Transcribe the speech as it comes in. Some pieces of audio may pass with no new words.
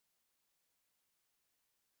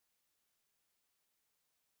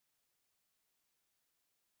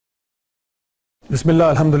Bismillah,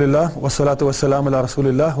 alhamdulillah, wassalatu wassalamu ala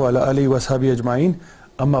rasulillah wa ala alihi wa ashabihi ajma'in.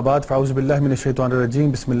 Amma ba'd, fa'auzu billahi minash shaitanir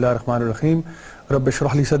rajim. Bismillahir rahmanir rahim. Rabbi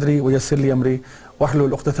shrah li sadri wa yassir li amri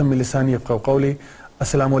wahlul 'uqdatam min lisani yafqahu qawli.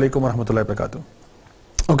 Assalamu alaikum wa rahmatullahi wa barakatuh.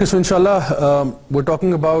 Okay, so inshallah, we're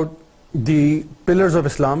talking about the pillars of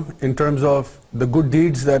Islam in terms of the good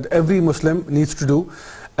deeds that every Muslim needs to do.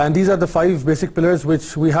 And these are the 5 basic pillars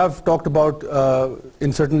which we have talked about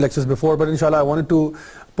in certain lectures before, but inshallah I wanted to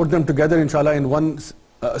put them together inshallah in one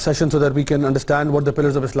session so that we can understand what the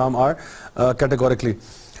pillars of Islam are categorically.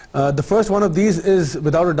 The first one of these is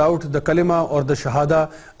without a doubt the kalima or the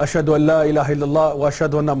shahada, ashhadu an la ilaha illallah wa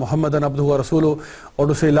ashhadu anna muhammadan abduhu wa rasuluh, or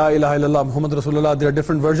to say la ilaha illallah muhammad rasulullah. There are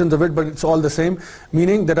different versions of it, but it's all the same,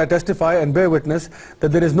 meaning that I testify and bear witness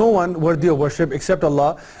that there is no one worthy of worship except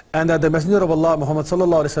Allah, and that the messenger of Allah Muhammad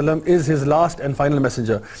sallallahu alaihi wasallam is his last and final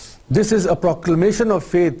messenger. This is a proclamation of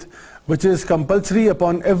faith which is compulsory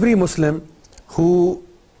upon every Muslim who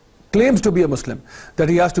claims to be a Muslim, that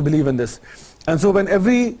he has to believe in this. And so when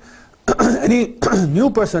any new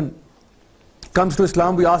person comes to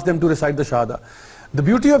Islam, we ask them to recite the Shahada. The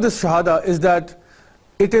beauty of this Shahada is that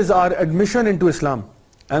it is our admission into Islam.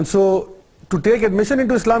 And so to take admission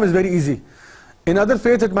into Islam is very easy. In other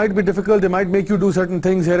faiths it might be difficult, they might make you do certain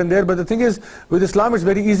things here and there, but the thing is, with Islam it's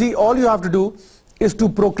very easy. All you have to do is to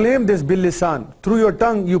proclaim this bil lisan. Through your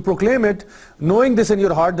tongue you proclaim it, knowing this in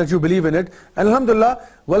your heart that you believe in it. And alhamdulillah,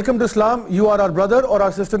 welcome to Islam, you are our brother or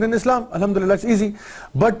our sister in Islam. Alhamdulillah, it's easy.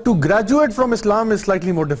 But to graduate from Islam is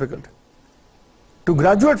slightly more difficult. To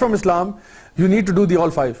graduate from Islam, you need to do the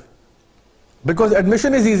all 5. Because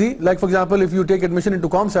admission is easy. Like for example, if you take admission into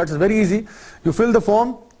ComStats, it's very easy. You fill the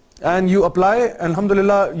form and you apply,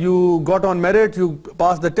 alhamdulillah, you got on merit, you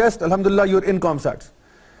passed the test, alhamdulillah, you're in ComStats.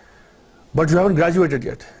 But you haven't graduated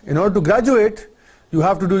yet. In order to graduate, you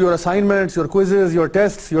have to do your assignments, your quizzes, your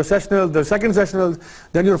tests, your sessionals, the second sessionals,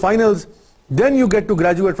 then your finals. Then you get to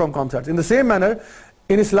graduate from ComStats. In the same manner,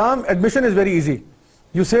 in Islam, admission is very easy.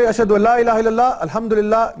 You say, ashhadu an la ilaha illallah,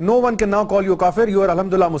 alhamdulillah, no one can now call you a kafir, you are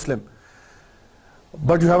alhamdulillah Muslim.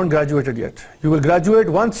 But you haven't graduated yet. You will graduate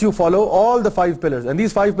once you follow all the 5 pillars. And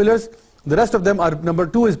these 5 pillars, the rest of them are, number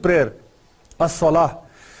 2 is prayer. As-salah.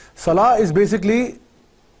 Salah is basically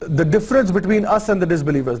the difference between us and the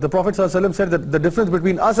disbelievers. The Prophet ﷺ said that the difference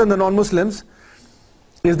between us and the non-Muslims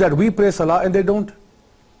is that we pray salah and they don't.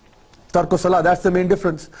 Tarku salah, that's the main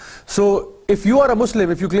difference. So if you are a Muslim,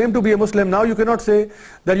 if you claim to be a Muslim, now you cannot say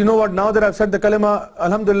that, you know what, now that I've said the kalima,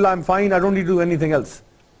 alhamdulillah, I'm fine, I don't need to do anything else.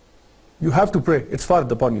 You have to pray, it's fard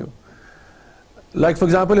upon you. Like for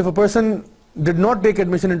example, if a person did not take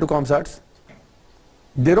admission into ComStats,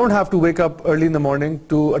 they don't have to wake up early in the morning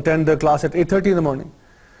to attend the class at 8:30 in the morning.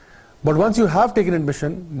 But once you have taken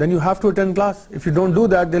admission, then you have to attend class. If you don't do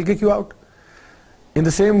that, they'll kick you out. In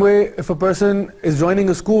the same way, if a person is joining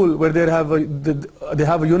a school where they have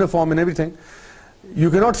a uniform and everything, you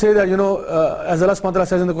cannot say that, as Allah subhanahu wa ta'ala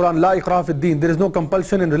says in the Quran, La iqra fi din, there is no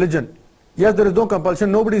compulsion in religion. Yes, there is no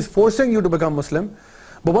compulsion, nobody is forcing you to become Muslim.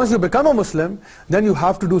 But once you become a Muslim, then you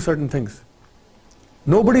have to do certain things.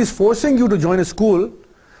 Nobody is forcing you to join a school,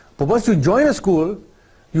 but once you join a school,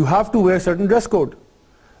 you have to wear certain dress code.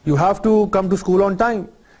 You have to come to school on time.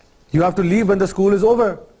 You have to leave when the school is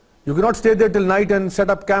over. You cannot stay there till night and set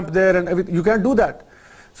up camp there and everything. You can't do that.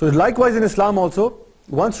 So likewise in Islam also,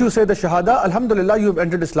 once you say the Shahada, alhamdulillah, you have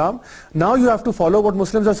entered Islam. Now you have to follow what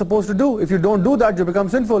Muslims are supposed to do. If you don't do that, you become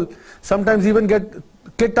sinful. Sometimes even get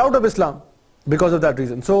kicked out of Islam because of that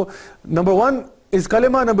reason. So number 1 is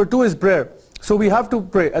kalima, number 2 is prayer. So we have to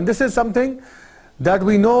pray. And this is something that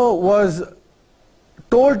we know was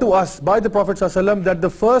told to us by the Prophet ﷺ, that the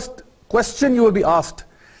first question you will be asked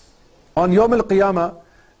on Yawm al-Qiyamah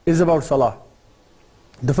is about Salah.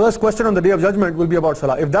 The first question on the Day of Judgment will be about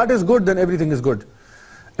Salah. If that is good, then everything is good.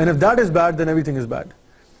 And if that is bad, then everything is bad.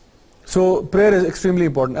 So prayer is extremely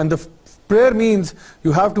important. And the prayer means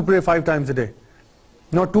you have to pray 5 times a day.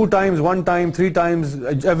 Not 2 times, 1 time, 3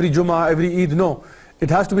 times, every Jummah, every Eid. No. It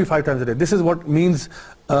has to be 5 times a day. This is what means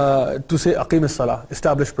to say aqim as-salah,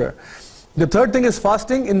 establish prayer. The third thing is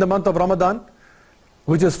fasting in the month of Ramadan,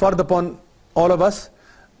 which is fard upon all of us.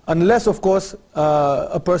 Unless of course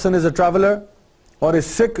a person is a traveler or is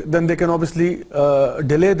sick, then they can obviously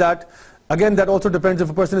delay that. Again, that also depends if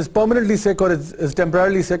a person is permanently sick or is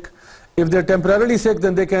temporarily sick. If they're temporarily sick,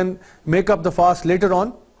 then they can make up the fast later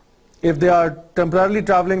on. If they are temporarily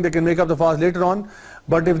traveling, they can make up the fast later on.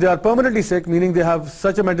 But if they are permanently sick, meaning they have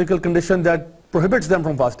such a medical condition that prohibits them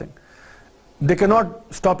from fasting, they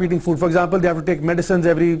cannot stop eating food. For example, they have to take medicines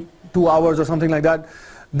every 2 hours or something like that.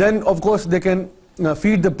 Then of course they can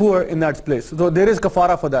feed the poor in that place. So there is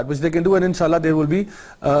kafara for that, which they can do, and inshallah they will be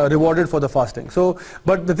rewarded for the fasting. So,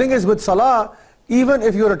 but the thing is with salah, even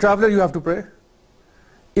if you're a traveler, you have to pray.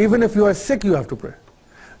 Even if you are sick, you have to pray.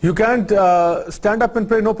 You can't stand up and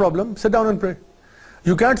pray, no problem. Sit down and pray.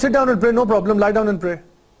 You can't sit down and pray, no problem. Lie down and pray.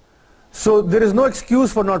 So there is no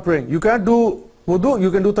excuse for not praying. You can't do wudu,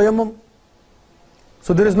 you can do tayammum.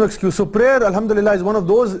 So there is no excuse. So prayer, alhamdulillah, is one of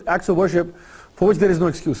those acts of worship for which there is no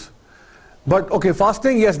excuse. But okay,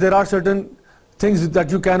 fasting, yes, there are certain things that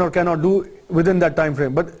you can or cannot do within that time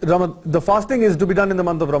frame. But the fasting is to be done in the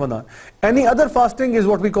month of Ramadan. Any other fasting is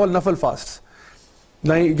what we call nafal fasts.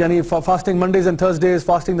 Like fasting Mondays and Thursdays,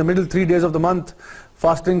 fasting the middle 3 days of the month,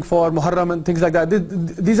 fasting for Muharram and things like that.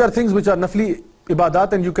 These are things which are nafli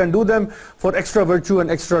ibadat, and you can do them for extra virtue and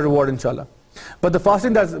extra reward, inshallah. But the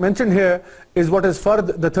fasting that's mentioned here is what is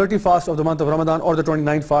fard, the 30 fast of the month of Ramadan, or the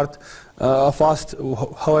 29th fast,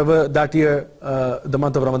 however that year the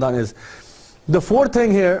month of Ramadan is. The fourth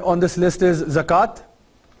thing here on this list is zakat.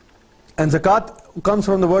 And zakat comes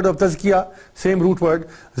from the word of tazkiyah, same root word,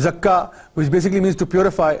 zakka, which basically means to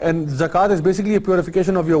purify. And zakat is basically a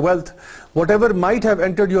purification of your wealth. Whatever might have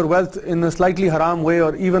entered your wealth in a slightly haram way,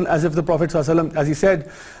 or even as if the Prophet ﷺ, as he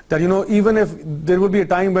said, that even if there will be a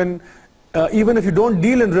time when even if you don't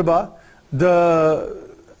deal in riba, the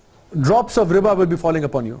drops of riba will be falling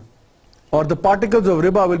upon you, or the particles of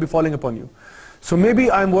riba will be falling upon you. So maybe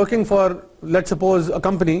I'm working for, let's suppose, a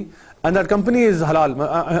company, and that company is halal.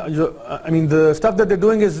 I mean, the stuff that they're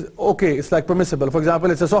doing is okay, it's like permissible. For example,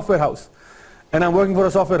 it's a software house, and I'm working for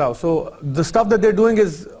a software house. So the stuff that they're doing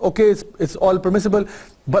is okay, it's all permissible.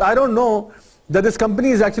 But I don't know that this company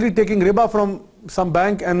is actually taking riba from some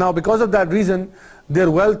bank, and now because of that reason, their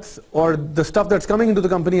wealth or the stuff that's coming into the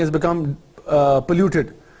company has become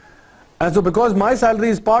polluted. And so because my salary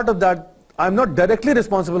is part of that, I'm not directly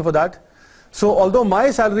responsible for that. So although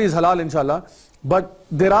my salary is halal, inshallah, but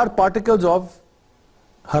there are particles of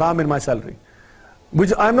haram in my salary,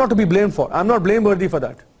 which I'm not to be blamed for. I'm not blameworthy for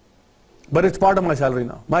that. But it's part of my salary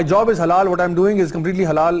now. My job is halal, what I'm doing is completely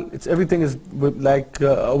halal, everything is like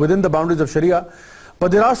within the boundaries of Sharia.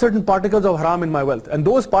 But there are certain particles of haram in my wealth, and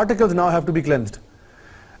those particles now have to be cleansed.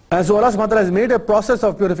 And so Allah subhanahu wa ta'ala has made a process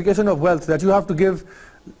of purification of wealth that you have to give,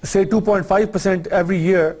 say 2.5% every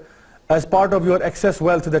year as part of your excess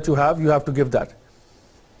wealth that you have to give that.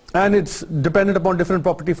 And it's dependent upon different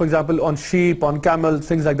property, for example, on sheep, on camels,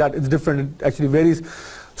 things like that. It's different, it actually varies.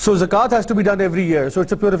 So zakat has to be done every year, so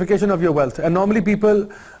it's a purification of your wealth. And normally people,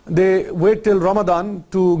 they wait till Ramadan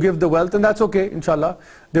to give the wealth, and that's okay, inshallah.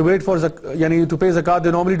 They wait for to pay zakat.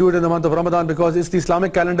 They normally do it in the month of Ramadan because it's the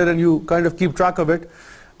Islamic calendar and you kind of keep track of it,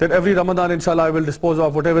 that every Ramadan, inshallah, I will dispose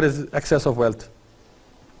of whatever is excess of wealth.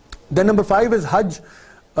 Then number 5 is Hajj,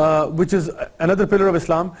 which is another pillar of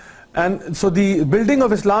Islam. And so the building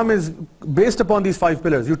of Islam is based upon these 5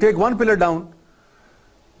 pillars. You take one pillar down,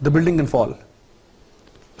 the building can fall.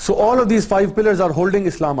 So all of these 5 pillars are holding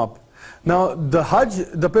Islam up. Now the Hajj,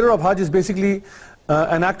 the pillar of Hajj is basically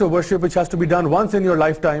an act of worship which has to be done once in your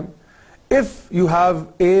lifetime. If you have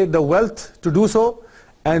A, the wealth to do so,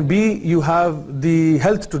 and B, you have the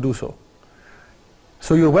health to do so.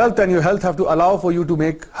 So your wealth and your health have to allow for you to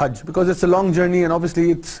make Hajj, because it's a long journey, and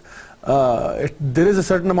obviously there is a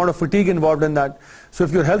certain amount of fatigue involved in that. So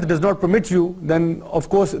if your health does not permit you, then of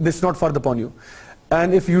course this is not fard upon you.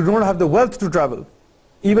 And if you don't have the wealth to travel,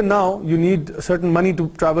 even now you need certain money to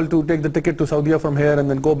travel, to take the ticket to Saudi from here and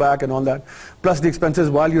then go back and all that, plus the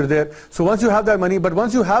expenses while you're there. So once you have that money, but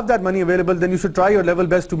once you have that money available, then you should try your level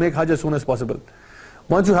best to make Hajj as soon as possible.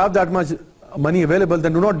 Once you have that much money available,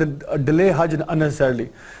 then do not delay Hajj unnecessarily.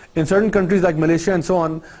 In certain countries like Malaysia and so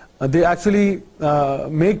on, they actually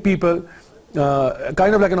make people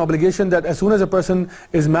kind of like an obligation that as soon as a person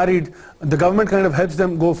is married, the government kind of helps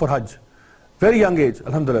them go for Hajj. Very young age,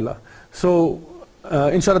 alhamdulillah. So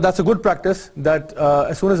inshallah, that's a good practice, that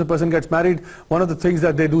as soon as a person gets married, one of the things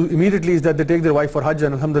that they do immediately is that they take their wife for Hajj,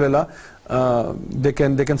 and alhamdulillah, they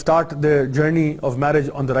can start their journey of marriage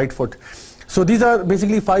on the right foot. So these are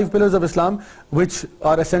basically 5 pillars of Islam which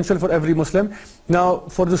are essential for every Muslim. Now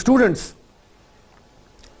for the students,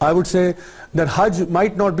 I would say that Hajj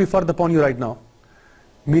might not be fard upon you right now.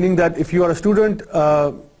 Meaning that if you are a student,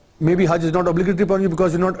 maybe Hajj is not obligatory upon you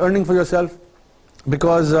because you're not earning for yourself,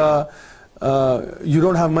 because you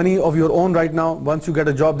don't have money of your own right now. Once you get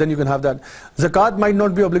a job, then you can have that. Zakat might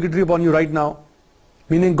not be obligatory upon you right now.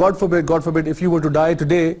 Meaning, God forbid, if you were to die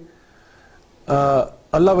today,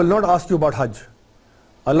 Allah will not ask you about Hajj.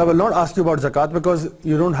 Allah will not ask you about zakat because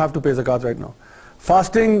you don't have to pay zakat right now.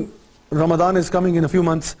 Fasting, Ramadan is coming in a few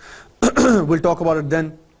months. We'll talk about it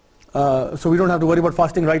then. So we don't have to worry about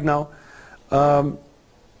fasting right now.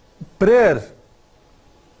 prayer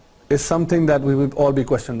is something that we will all be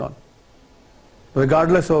questioned on.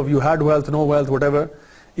 Regardless of you had wealth, no wealth, whatever,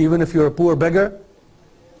 even if you're a poor beggar,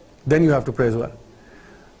 then you have to pray as well.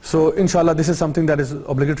 So inshallah, this is something that is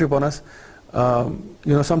obligatory upon us.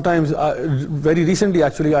 Sometimes, very recently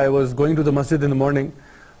actually, I was going to the masjid in the morning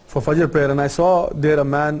for Fajr prayer, and I saw there a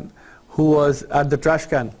man who was at the trash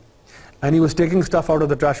can, and he was taking stuff out of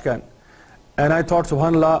the trash can. And I thought,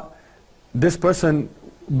 subhanAllah, this person,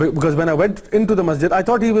 because when I went into the masjid, I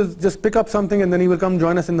thought he will just pick up something and then he will come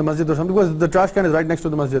join us in the masjid or something, because the trash can is right next to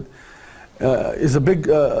the masjid. Is a big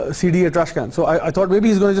CDA trash can. So I thought maybe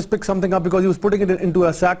he's going to just pick something up, because he was putting it into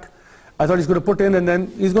a sack. I thought he's going to put in and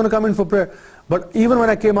then he's going to come in for prayer. But even when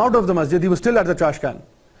I came out of the masjid, he was still at the trash can.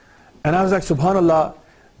 And I was like, subhanAllah,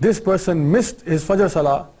 this person missed his Fajr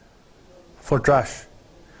Salah for trash.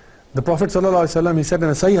 The Prophet ﷺ, he said in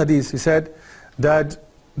a Sahih Hadith, he said that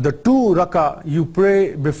the 2 rak'ah you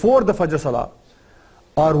pray before the Fajr Salah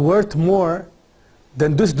are worth more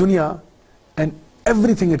than this dunya and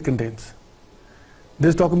everything it contains. This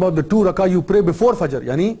is talking about the 2 rak'ah you pray before Fajr.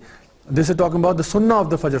 Yani, this is talking about the sunnah of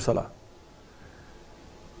the Fajr Salah.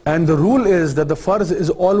 And the rule is that the farz is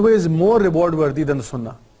always more reward worthy than the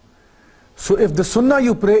sunnah. So if the sunnah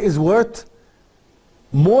you pray is worth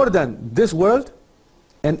more than this world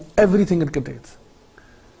and everything it contains,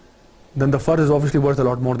 then the farz is obviously worth a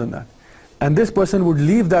lot more than that. And this person would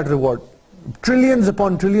leave that reward, trillions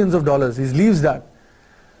upon trillions of dollars, he leaves that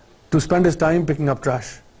to spend his time picking up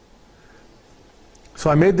trash. So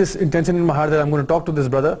I made this intention in my heart that I'm going to talk to this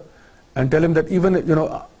brother and tell him that even,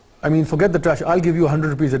 forget the trash, I'll give you 100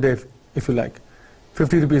 rupees a day if you like,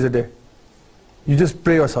 50 rupees a day. You just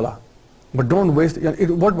pray your salah. But don't waste it.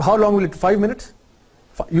 How long will it? 5 minutes?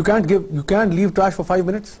 You can't leave trash for 5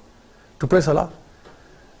 minutes to pray salah.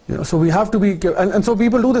 So we have to be careful. And so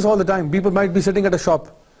people do this all the time. People might be sitting at a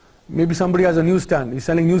shop. Maybe somebody has a newsstand. He's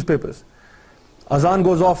selling newspapers. Azan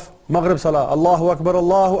goes off. Maghrib salah. Allahu Akbar,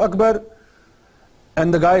 Allahu Akbar.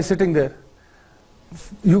 And the guy is sitting there.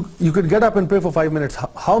 You could get up and pray for 5 minutes.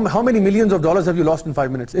 How many millions of dollars have you lost in 5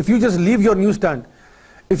 minutes? If you just leave your newsstand,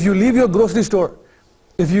 if you leave your grocery store,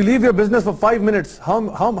 if you leave your business for 5 minutes, how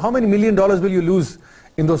many $1 million will you lose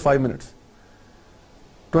in those 5 minutes?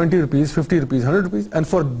 20 rupees, 50 rupees, 100 rupees. And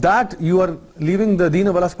for that you are leaving the deen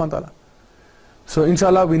of Allah subhanahu wa ta'ala. So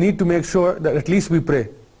inshallah we need to make sure that at least we pray.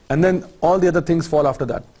 And then all the other things fall after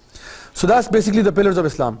that. So that's basically the pillars of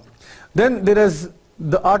Islam. Then there is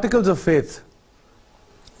the articles of faith.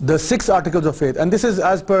 The 6 articles of faith, and this is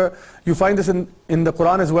as per, you find this in the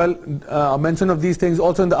Quran as well, a mention of these things,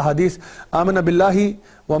 also in the Ahadith. Amana billahi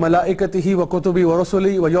wa malaikatihi wa kutubi wa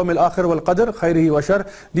rasuli wa yawmil akhir wal qadr khairihi wa shar.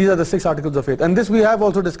 These are the 6 articles of faith, and this we have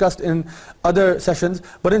also discussed in other sessions,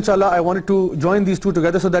 but inshallah I wanted to join these 2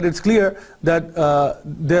 together so that it's clear that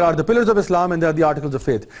there are the pillars of Islam and there are the articles of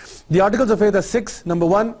faith. The articles of faith are 6. Number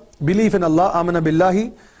 1, belief in Allah, amana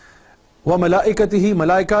billahi wa malaikatihi,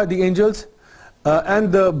 malaika, the angels,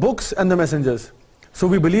 and the books and the messengers. So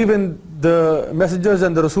we believe in the messengers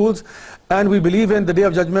and the Rasuls, and we believe in the Day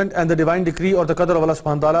of Judgment and the divine decree or the qadr of Allah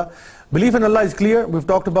subhanahu wa ta'ala. Belief in Allah is clear. We've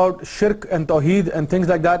talked about shirk and tawheed and things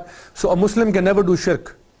like that. So a Muslim can never do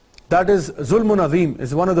shirk. That is zulmun azim.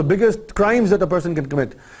 It's one of the biggest crimes that a person can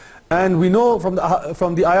commit. And we know from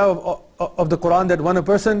the ayah of the Quran that when a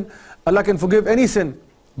person, Allah can forgive any sin,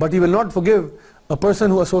 but He will not forgive a person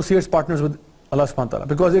who associates partners with Allah subhanahu wa ta'ala,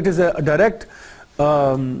 because it is a direct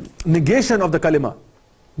negation of the kalima.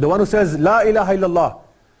 The one who says La ilaha illallah,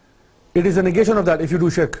 it is a negation of that if you do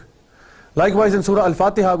shirk. Likewise in Surah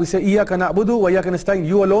Al-Fatiha we say Iyaka na'budu wa iyaka nasta'in.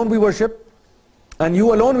 You alone we worship and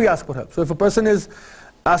you alone we ask for help. So if a person is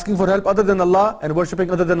asking for help other than Allah and worshipping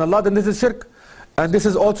other than Allah, then this is shirk. And this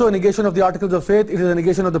is also a negation of the articles of faith. It is a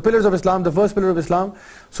negation of the pillars of Islam, the first pillar of Islam.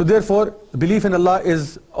 So therefore, belief in Allah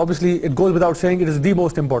is, obviously, it goes without saying, it is the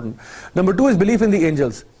most important. Number 2 is belief in the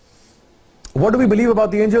angels. What do we believe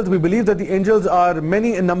about the angels? We believe that the angels are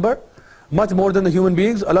many in number, much more than the human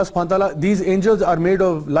beings. Allah subhanahu wa ta'ala, these angels are made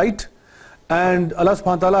of light, and Allah subhanahu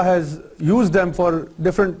wa ta'ala has used them for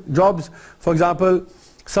different jobs. For example,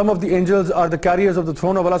 some of the angels are the carriers of the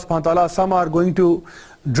throne of Allah subhanahu wa ta'ala. Some are going to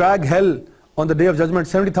drag hell on the Day of Judgment,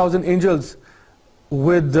 70,000 angels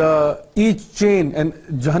with each chain, and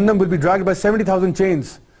Jahannam will be dragged by 70,000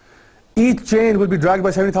 chains. Each chain will be dragged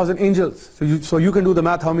by 70,000 angels. So you can do the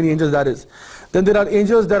math how many angels that is. Then there are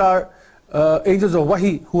angels that are angels of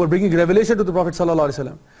wahi, who are bringing revelation to the Prophet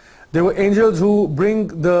ﷺ. There were angels who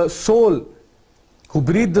bring the soul, who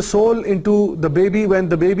breathe the soul into the baby when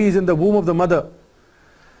the baby is in the womb of the mother.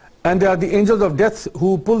 And there are the angels of death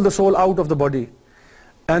who pull the soul out of the body.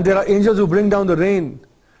 And there are angels who bring down the rain.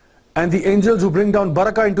 and the angels who bring down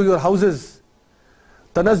barakah into your houses.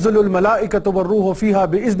 تَنَزَّلُ الْمَلَائِكَةُ وَالرُّوحُ فِيهَا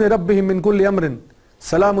بِإِذْنِ رَبِّهِمْ مِنْ كُلِّ أَمْرٍ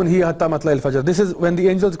سَلَامٌ هِيَ حَتَّى مَطْلَعِ الْفَجْرِ. This is when the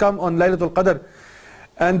angels come on Laylatul Qadr.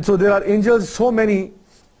 And so there are angels so many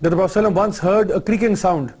that the Prophet ﷺ once heard a creaking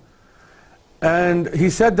sound. And he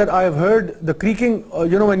said that I have heard the creaking,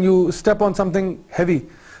 when you step on something heavy.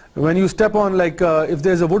 When you step on, like if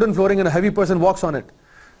there's a wooden flooring and a heavy person walks on it,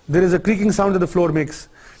 there is a creaking sound that the floor makes.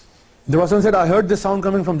 The Prophet said, I heard this sound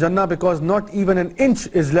coming from Jannah because not even an inch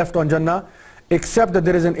is left on Jannah except that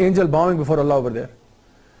there is an angel bowing before Allah over there.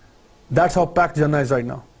 That's how packed Jannah is right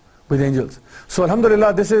now with angels. So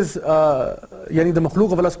alhamdulillah, this is the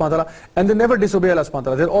makhluk of Allah subhanahu wa ta'ala, and they never disobey Allah subhanahu wa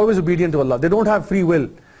ta'ala. They're always obedient to Allah. They don't have free will.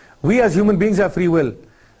 We as human beings have free will.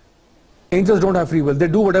 Angels don't have free will. They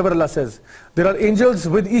do whatever Allah says. There are angels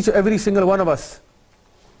with every single one of us.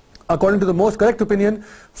 According to the most correct opinion,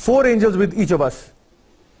 4 angels with each of us.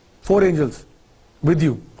 4 angels with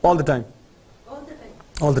you all the time. All the time.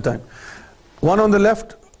 All the time. One on the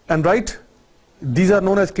left and right. These are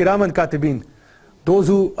known as kiram and katibin. Those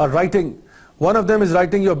who are writing. One of them is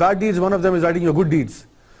writing your bad deeds, one of them is writing your good deeds.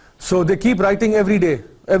 So they keep writing every day.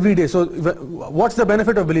 Every day. So what's the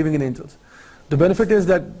benefit of believing in angels? The benefit is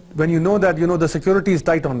that when you know that the security is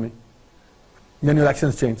tight on me, then your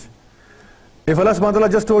actions change. If Allah subhanahu wa ta'ala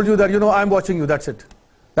just told you that I'm watching you, that's it.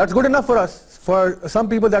 That's good enough for us. For some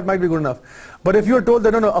people that might be good enough. But if you're told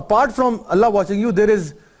that no, apart from Allah watching you, there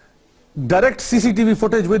is direct CCTV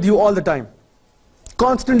footage with you all the time.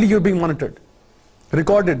 Constantly you're being monitored,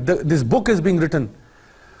 recorded. This book is being written.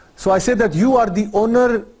 So I say that you are the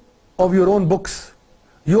owner of your own books.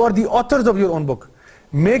 You are the authors of your own book.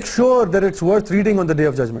 Make sure that it's worth reading on the Day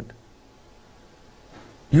of Judgment.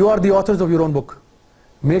 You are the authors of your own book.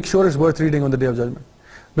 Make sure it's worth reading on the Day of Judgment.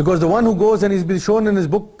 Because the one who goes and he's been shown in his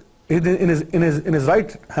book, in his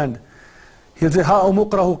right hand, he'll say, Ha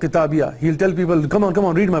umuqrahu kitabiya. He'll tell people, come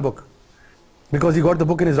on, read my book. Because he got the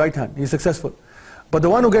book in his right hand. He's successful. But the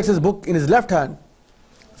one who gets his book in his left hand,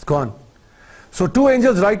 it's gone. So 2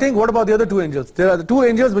 angels writing, what about the other 2 angels? There are the 2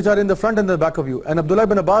 angels which are in the front and the back of you. And Abdullah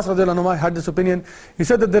ibn Abbas radiallahu anhu had this opinion. He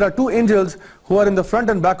said that there are 2 angels who are in the front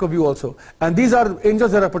and back of you also. And these are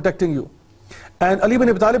angels that are protecting you. And Ali ibn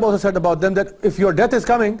Abi Talib also said about them that if your death is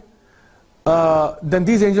coming, then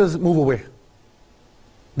these angels move away.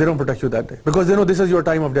 They don't protect you that day. Because they know this is your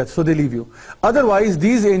time of death, so they leave you. Otherwise,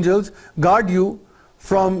 these angels guard you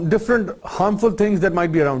from different harmful things that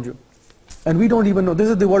might be around you. And we don't even know. This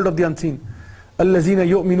is the world of the unseen. الَّذِينَ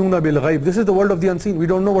يُؤْمِنُونَ بِالْغَيْبِ. This is the world of the unseen. We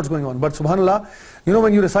don't know what's going on. But subhanAllah,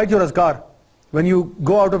 when you recite your azkar, when you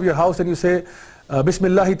go out of your house and you say,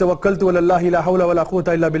 Bismillahi tawakkaltu ala Allahi la hawla wa la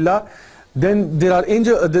quwwata illa billah, then there are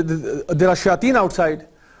shayateen outside.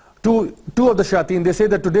 Two of the shayateen, they say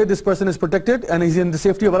that today this person is protected and he's in the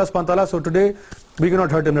safety of Allah subhanahu wa ta'ala, so today we cannot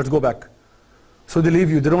hurt him, let's go back. So they leave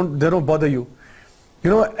you, they don't bother you.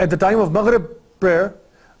 At the time of Maghrib prayer,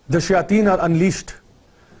 the shayateen are unleashed.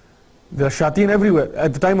 There are shayateen everywhere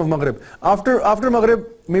at the time of Maghrib. After Maghrib,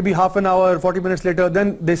 maybe half an hour, 40 minutes later,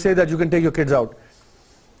 then they say that you can take your kids out.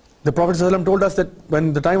 The Prophet ﷺ told us that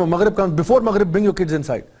when the time of Maghrib comes, before Maghrib, bring your kids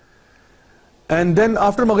inside. And then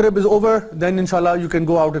after Maghrib is over, then inshallah you can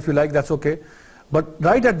go out if you like, that's okay. But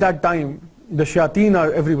right at that time, the shayateen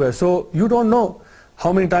are everywhere. So you don't know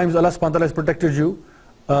how many times Allah subhanahu wa ta'ala has protected you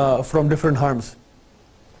from different harms.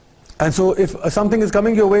 And so if something is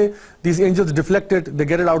coming your way, these angels deflect it, they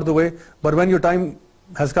get it out of the way. But when your time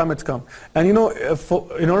has come, it's come. And in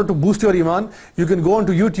order to boost your iman, you can go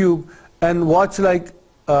onto YouTube and watch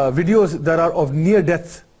videos that are of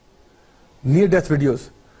near-death videos.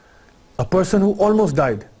 A person who almost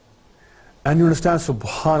died. And you understand,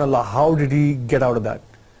 subhanallah, how did he get out of that?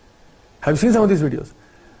 Have you seen some of these videos?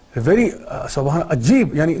 Very subhanallah,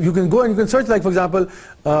 ajeeb. You can go and you can search, for example,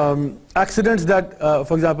 accidents that,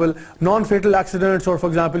 for example, non-fatal accidents, or for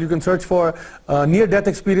example, you can search for near-death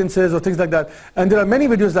experiences or things like that. And there are many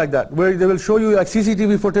videos like that, where they will show you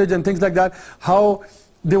CCTV footage and things like that, how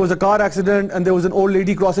there was a car accident and there was an old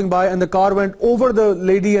lady crossing by and the car went over the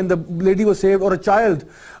lady and the lady was saved, or a child.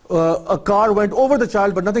 A car went over the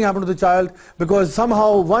child, but nothing happened to the child because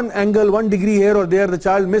somehow 1 angle, 1 degree here or there, the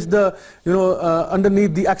child missed the,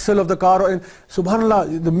 underneath the axle of the car.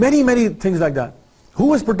 Subhanallah, the many things like that.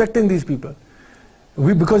 Who is protecting these people?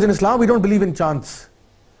 Because in Islam we don't believe in chance.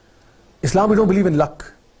 Islam, we don't believe in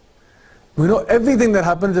luck. We know everything that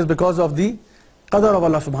happens is because of the qadar of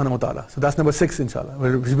Allah subhanahu wa ta'ala. So that's number 6 inshallah,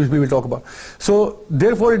 which we will talk about. So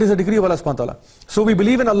therefore it is a decree of Allah subhanahu wa ta'ala. So we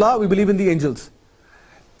believe in Allah, we believe in the angels.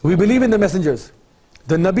 We believe in the messengers,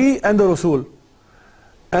 the Nabi and the Rasul.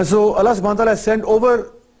 And so Allah subhanahu wa ta'ala has sent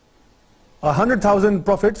over 100,000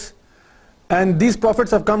 prophets And these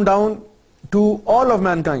prophets have come down to all of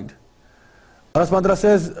mankind. Allah subhanahu wa ta'ala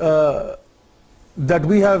says that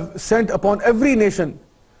we have sent upon every nation.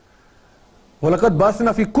 وَلَقَدْ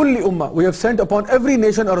بَعَثْنَا فِي كُلِّ أُمَّةٍ. We have sent upon every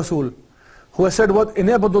nation a Rasul who has said, what? إِنْ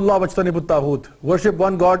اعْبُدُوا اللَّهَ وَاجْتَنِبُوا الطَّاغُوتَ. Worship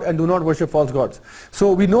one God and do not worship false gods.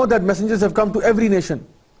 So we know that messengers have come to every nation,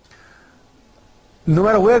 no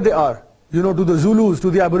matter where they are. You know, to the Zulus,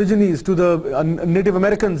 to the Aborigines, to the Native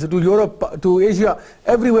Americans, to Europe, to Asia,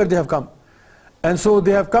 everywhere they have come. And so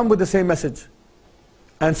they have come with the same message.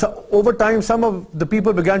 And so over time, some of the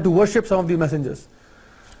people began to worship some of the messengers.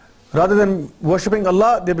 Rather than worshipping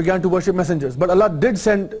Allah, they began to worship messengers. But Allah did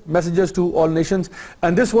send messengers to all nations.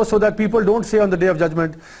 And this was so that people don't say on the Day of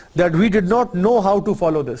Judgment that we did not know how to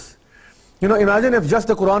follow this. You know, imagine if just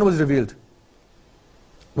the Quran was revealed.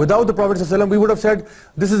 Without the Prophet ﷺ, we would have said,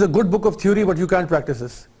 this is a good book of theory, but you can't practice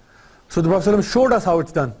this. So the Prophet ﷺ showed us how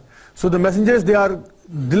it's done. So the messengers, they are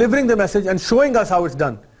delivering the message and showing us how it's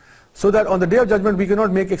done. So that on the Day of Judgment, we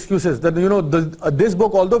cannot make excuses that, you know, this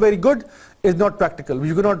book, although very good, is not practical.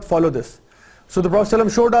 You cannot follow this. So the Prophet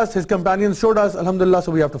ﷺ showed us, his companions showed us, alhamdulillah,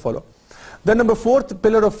 so we have to follow. Then number 4th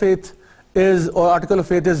pillar of faith is, or article of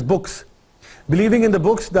faith is books. Believing in the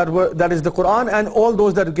books that is the Quran and all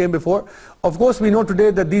those that came before. Of course, we know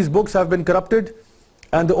today that these books have been corrupted,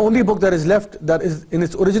 and the only book that is left that is in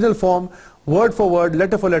its original form, word for word,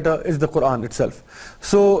 letter for letter, is the Quran itself.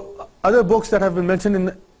 So other books that have been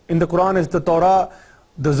mentioned in the Quran is the Torah,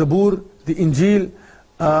 the Zabur, the Injil,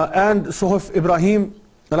 and Suhuf Ibrahim.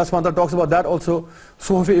 Allah subhanahu wa ta'ala talks about that also.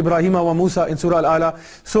 Suhuf Ibrahim wa Musa in Surah Al-Ala.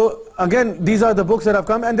 So again, these are the books that have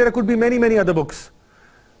come, and there could be many, many other books.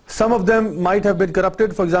 Some of them might have been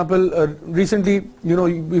corrupted. For example, recently, you know,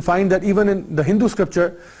 we find that even in the Hindu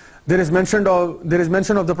scripture, there is mention of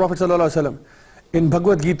the Prophet ﷺ in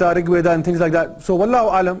Bhagavad Gita, Rig Veda, and things like that. So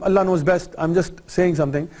Wallahu Alam, Allah knows best. I'm just saying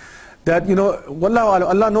something that, you know, Wallahu Alam,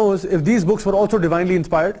 Allah knows if these books were also divinely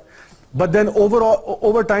inspired, but then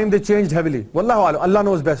over time they changed heavily. Wallahu Alam, Allah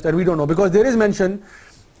knows best, and we don't know, because there is mention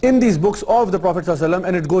in these books of the Prophet ﷺ,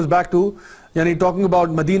 and it goes back to talking about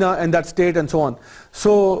Medina and that state and so on.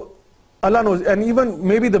 So Allah knows, and even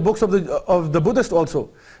maybe the books of the Buddhists also,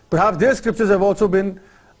 perhaps their scriptures have also been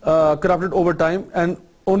corrupted over time, and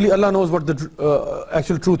only Allah knows what the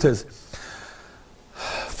actual truth is.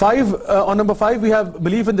 On number 5, we have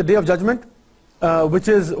belief in the Day of Judgment, which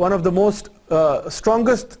is one of the most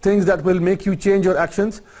strongest things that will make you change your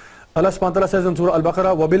actions. Allah subhanahu wa ta'ala says in Surah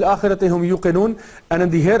Al-Baqarah, وَبِالْآخِرَةِ هُمْ يُقِنُونَ, and in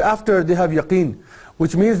the hereafter they have yaqeen,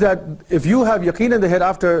 which means that if you have yaqeen in the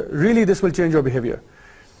hereafter, really this will change your behavior.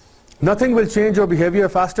 Nothing will change your behavior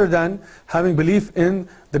faster than having belief in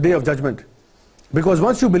the Day of Judgment. Because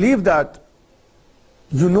once you believe that,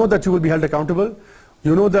 you know that you will be held accountable.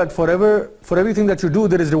 You know that for everything that you do,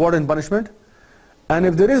 there is reward and punishment. And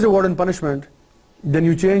if there is reward and punishment, then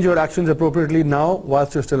you change your actions appropriately now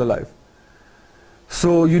whilst you're still alive.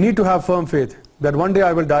 So you need to have firm faith that one day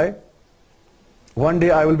I will die, one day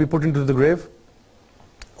I will be put into the grave,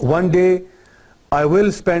 one day I will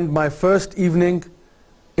spend my first evening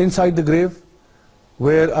inside the grave,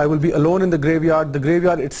 where I will be alone in the graveyard. The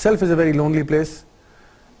graveyard itself is a very lonely place.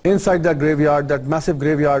 Inside that graveyard, that massive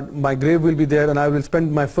graveyard, my grave will be there, and I will spend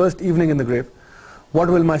my first evening in the grave. What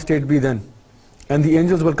will my state be then? And the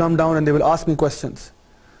angels will come down and they will ask me questions.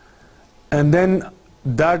 And then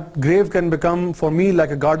that grave can become for me like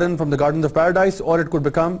a garden from the gardens of paradise, or it could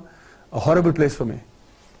become a horrible place for me.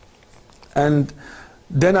 And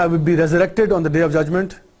then I will be resurrected on the Day of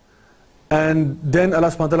Judgment, and then Allah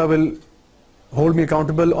subhanahu wa ta'ala will hold me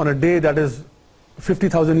accountable on a day that is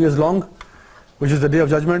 50,000 years long, which is the Day of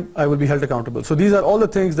Judgment. I will be held accountable. So these are all the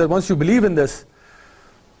things that once you believe in this,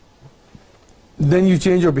 then you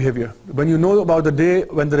change your behavior. When you know about the day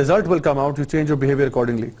when the result will come out, you change your behavior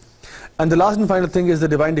accordingly. And the last and final thing is the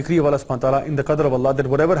divine decree of Allah subhanahu wa ta'ala, in the qadr of Allah, that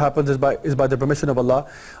whatever happens is by the permission of Allah.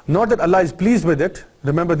 Not that Allah is pleased with it.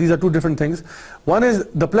 Remember, these are two different things. One is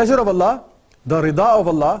the pleasure of Allah, the rida of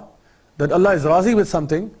Allah, that Allah is razi with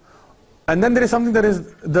something. And then there is something that is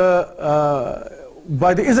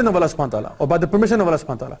by the izn of Allah subhanahu wa ta'ala, or by the permission of Allah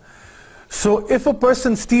subhanahu wa ta'ala. So if a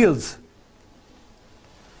person steals,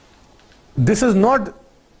 this is not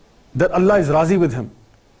that Allah is razi with him.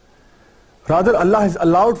 Rather, Allah has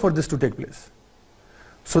allowed for this to take place.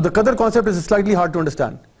 So the qadr concept is slightly hard to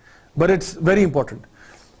understand, but it's very important.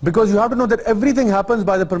 Because you have to know that everything happens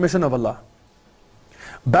by the permission of Allah.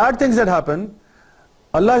 Bad things that happen,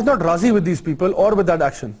 Allah is not razi with these people or with that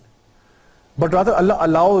action. But rather Allah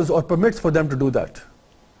allows or permits for them to do that.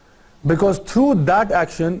 Because through that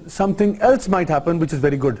action, something else might happen which is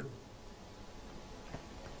very good.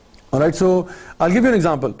 Alright, so I'll give you an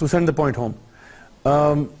example to send the point home.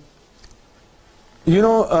 You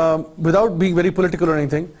know, without being very political or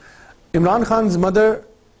anything, Imran Khan's mother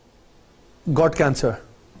got cancer.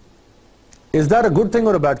 Is that a good thing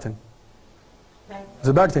or a bad thing? It's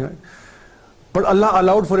a bad thing, right? But Allah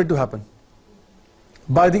allowed for it to happen.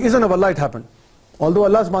 By the izn of Allah it happened. Although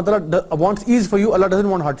Allah subhanahu wa ta'ala wants ease for you, Allah doesn't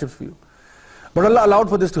want hardships for you. But Allah allowed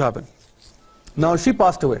for this to happen. Now she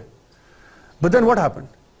passed away. But then what happened?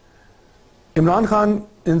 Imran Khan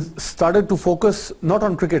started to focus not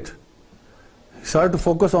on cricket. He started to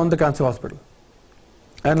focus on the cancer hospital.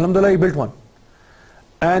 And alhamdulillah, he built one.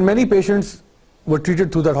 And many patients were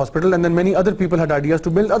treated through that hospital, and then many other people had ideas to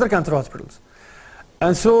build other cancer hospitals.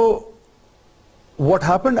 And so what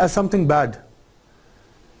happened as something bad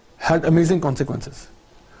had amazing consequences.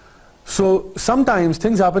 So sometimes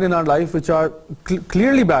things happen in our life which are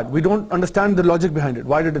clearly bad. We don't understand the logic behind it.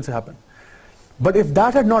 Why did it happen? But if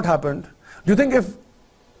that had not happened, do you think if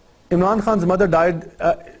Imran Khan's mother died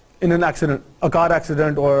in an accident, a car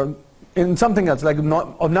accident, or in something else, like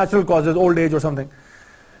of natural causes, old age or something,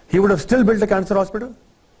 he would have still built a cancer hospital?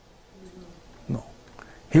 No.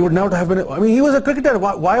 He would not have been, I mean, he was a cricketer.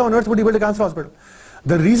 Why on earth would he build a cancer hospital?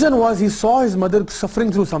 The reason was he saw his mother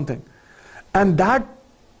suffering through something. And that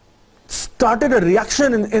started a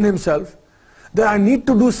reaction in himself that I need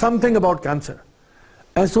to do something about cancer.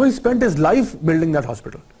 And so he spent his life building that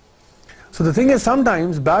hospital. So the thing is,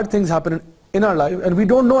 sometimes bad things happen in our life and we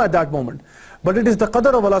don't know at that moment. But it is the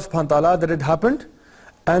qadr of Allah subhanahu wa ta'ala that it happened,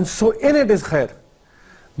 and so in it is khair.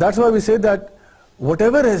 That's why we say that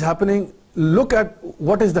whatever is happening, look at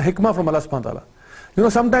what is the hikmah from Allah subhanahu wa ta'ala. You know,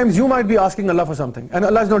 sometimes you might be asking Allah for something and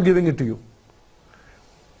Allah is not giving it to you.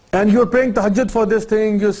 And you're praying tahajjud for this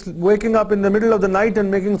thing, you're waking up in the middle of the night and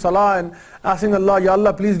making salah and asking Allah, Ya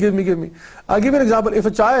Allah, please give me, give me. I'll give you an example. If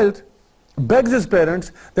a child begs his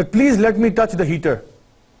parents that please let me touch the heater,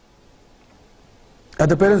 and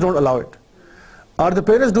the parents don't allow it, are the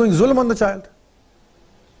parents doing zulm on the child?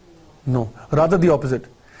 No, rather the opposite.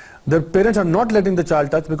 The parents are not letting the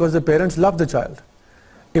child touch because the parents love the child.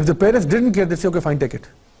 If the parents didn't care, they say, okay, fine, take it.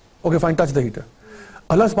 Okay, fine, touch the heater.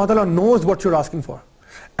 Allah subhanahu wa ta'ala knows what you're asking for.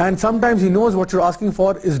 And sometimes He knows what you're asking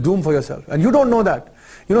for is doom for yourself. And you don't know that.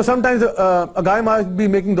 You know, sometimes a guy might be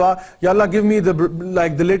making dua, Ya Allah, give me the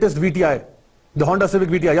latest VTI, the Honda Civic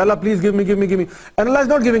VTI. Ya Allah, please give me, give me, give me. And Allah is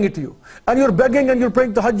not giving it to you. And you're begging and you're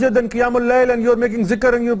praying tahajjud and qiyamul layl and you're making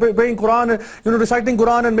zikr and you're praying Quran and reciting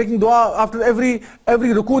Quran and making dua. After every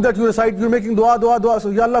ruku that you recite, you're making dua, dua, dua. So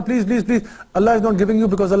Ya Allah, please, please, please. Allah is not giving you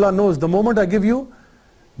because Allah knows the moment I give you,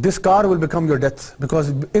 this car will become your death. Because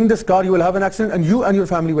in this car you will have an accident and you and your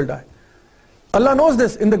family will die. Allah knows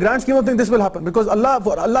this. In the grand scheme of things, this will happen. Because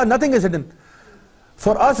for Allah, nothing is hidden.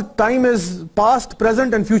 For us, time is past,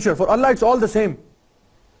 present and future. For Allah, it's all the same.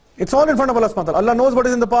 It's all in front of Allah subhanahu wa ta'ala. Allah knows what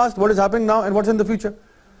is in the past, what is happening now, and what's in the future.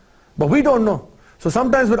 But we don't know. So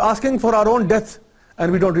sometimes we're asking for our own death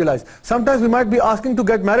and we don't realize. Sometimes we might be asking to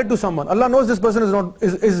get married to someone. Allah knows this person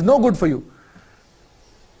is no good for you.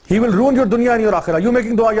 He will ruin your dunya and your akhirah. You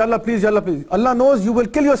making dua, Ya Allah, please, Ya Allah, please. Allah knows you will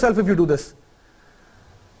kill yourself if you do this.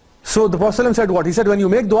 So the Prophet said what? He said when you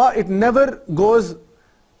make dua, it never goes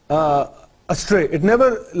astray. It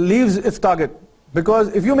never leaves its target.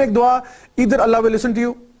 Because if you make dua, either Allah will listen to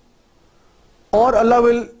you, or Allah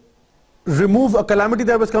will remove a calamity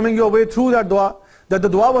that was coming your way through that dua, that the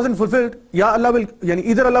dua wasn't fulfilled. Ya Allah will,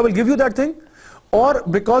 either Allah will give you that thing, or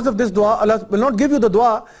because of this dua, Allah will not give you the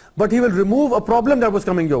dua, but He will remove a problem that was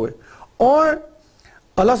coming your way. Or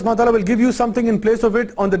Allah subhanahu wa ta'ala will give you something in place of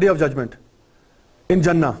it on the day of judgment, in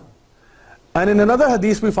Jannah. And in another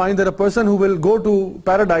hadith we find that a person who will go to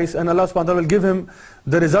paradise and Allah subhanahu wa ta'ala will give him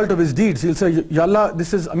the result of his deeds. He'll say, Ya Allah,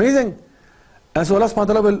 this is amazing. And so Allah subhanahu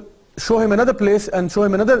wa ta'ala will show him another place and show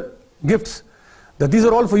him another gifts, that these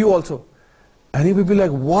are all for you also. And he will be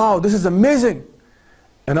like, wow, this is amazing.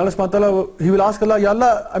 And Allah subhanahu wa ta'ala, he will ask Allah, Ya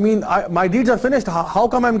Allah, I mean, my deeds are finished. How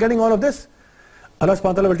come I'm getting all of this? Allah subhanahu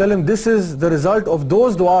wa ta'ala will tell him, this is the result of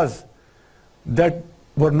those du'as that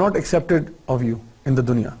were not accepted of you in the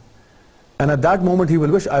dunya. And at that moment he will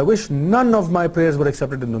wish, I wish none of my prayers were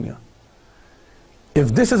accepted in dunya.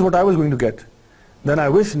 If this is what I was going to get, then I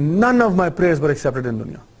wish none of my prayers were accepted in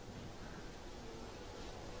dunya.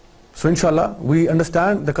 So inshallah, we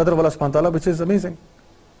understand the qadr of Allah subhanahu wa ta'ala, which is amazing.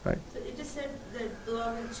 Right? So it is said that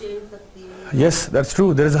dua will change the... Yes, that's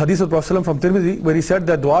true. There is a hadith of Prophet from Tirmidhi where he said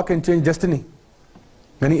that dua can change destiny.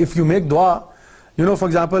 Meaning if you make dua, you know, for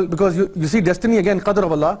example, because you see destiny again, qadr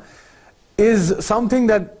of Allah, is something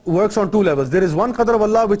that works on two levels. There is one qadr of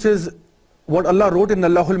Allah which is what Allah wrote in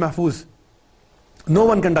Allahul Mahfuz. No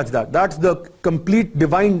one can touch that. That's the complete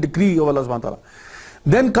divine decree of Allah subhanahu wa ta'ala.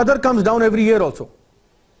 Then qadr comes down every year also.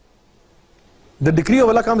 The decree of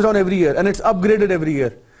Allah comes down every year and it's upgraded every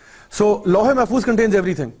year. So Lawh Mahfuz contains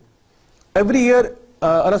everything. Every year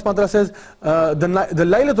Allah subhanahu wa ta'ala says the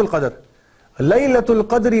Laylatul Qadr. Laylatul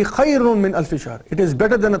Qadri khayrun min alfi shahr. It is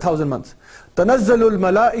better than 1,000 months. Tanazzalul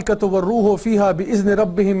malaikatu warruhu fiha bi'izni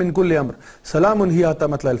rabbihim min kulli amr. Salamun hiya hatta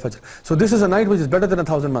matla'il fajr. So this is a night which is better than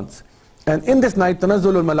 1,000 months. And in this night,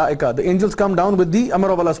 Tanazzalul malaika, the angels come down with the amr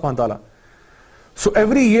of Allah subhanahu wa ta'ala. So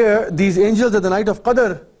every year, these angels at the night of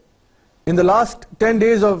Qadr, in the last 10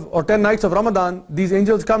 days or 10 nights of Ramadan, these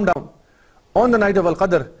angels come down on the night of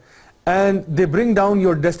Al-Qadr and they bring down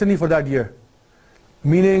your destiny for that year.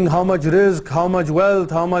 Meaning how much rizq, how much wealth,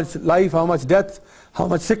 how much life, how much death, how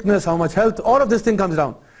much sickness, how much health, all of this thing comes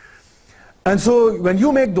down. And so when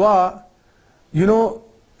you make dua, you know,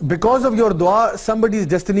 because of your dua, somebody's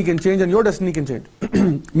destiny can change and your destiny can change.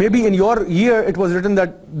 Maybe in your year it was written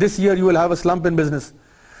that this year you will have a slump in business.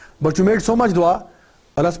 But you made so much dua,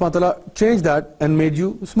 Allah subhanahu wa ta'ala changed that and made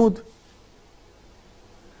you smooth.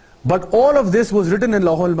 But all of this was written in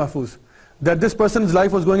Lawh al-Mahfuz. That this person's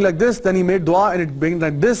life was going like this, then he made dua and it went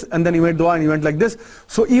like this, and then he made dua and he went like this.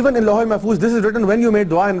 So even in Lawh al-Mahfuz, this is written when you made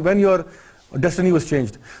dua and when your destiny was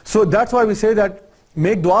changed. So that's why we say that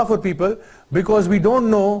make dua for people, because we don't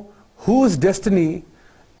know whose destiny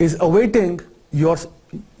is awaiting your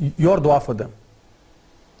dua for them.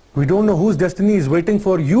 We don't know whose destiny is waiting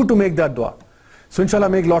for you to make that dua. So inshallah,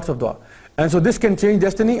 make lots of dua. And so this can change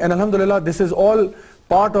destiny, and alhamdulillah, this is all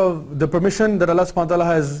part of the permission that Allah subhanahu wa ta'ala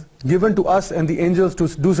has given to us and the angels to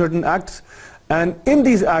do certain acts. And in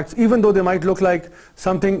these acts, even though they might look like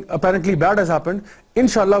something apparently bad has happened,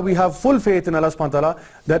 inshallah we have full faith in Allah subhanahu wa ta'ala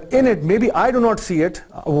that in it, maybe I do not see it,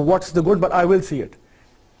 what's the good, but I will see it.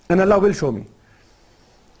 And Allah will show me.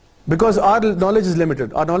 Because our knowledge is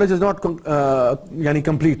limited, our knowledge is not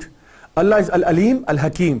complete. Allah is Al-Alim,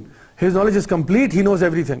 Al-Hakim. His knowledge is complete, He knows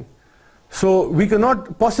everything. So we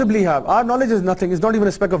cannot possibly have, our knowledge is nothing, it's not even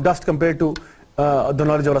a speck of dust compared to the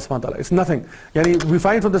knowledge of Allah subhanahu wa ta'ala. It's nothing. We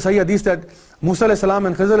find from the Sahih Hadith that Musa alayhi salam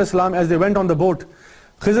and Khizr alayhi salam, as they went on the boat,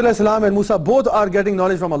 Khizr alayhi salam and Musa both are getting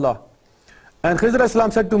knowledge from Allah. And Khizr alayhi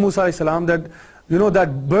salam said to Musa alayhi salam that, you know,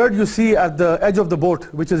 that bird you see at the edge of the boat,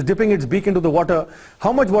 which is dipping its beak into the water,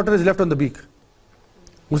 how much water is left on the beak?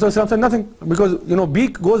 Musa alayhi salam said nothing, because, you know,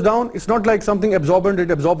 beak goes down, it's not like something absorbent, it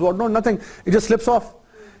absorbs water, no, nothing, it just slips off.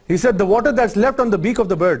 He said the water that's left on the beak of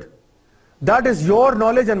the bird, that is your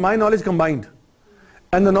knowledge and my knowledge combined.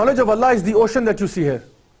 And the knowledge of Allah is the ocean that you see here.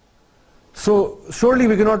 So surely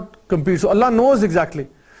we cannot compete. So Allah knows exactly.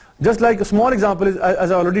 Just like a small example is,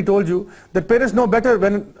 as I already told you, that parents know better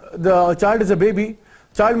when the child is a baby.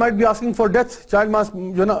 Child might be asking for death. Child must,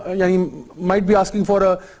 might be asking for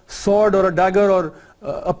a sword or a dagger or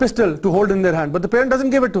a pistol to hold in their hand. But the parent doesn't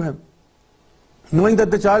give it to him, knowing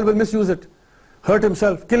that the child will misuse it, hurt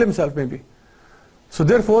himself, kill himself maybe. So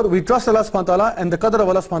therefore, we trust Allah subhanahu wa ta'ala and the qadr of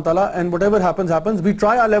Allah subhanahu wa ta'ala, and whatever happens, happens. We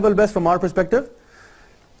try our level best from our perspective.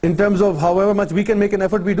 In terms of however much we can make an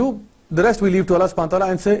effort, we do. The rest we leave to Allah subhanahu wa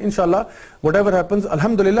ta'ala and say, inshallah, whatever happens,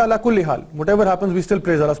 alhamdulillah, ala kulli hal. Whatever happens, we still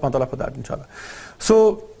praise Allah subhanahu wa ta'ala for that, inshallah.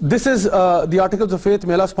 So this is the articles of faith.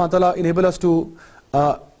 May Allah subhanahu wa ta'ala enable us to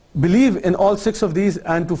believe in all 6 of these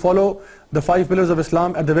and to follow the 5 pillars of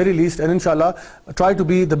Islam at the very least, and inshallah try to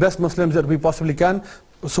be the best Muslims that we possibly can.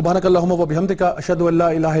 Subhanakallahumma wa bihamdika ashhadu an la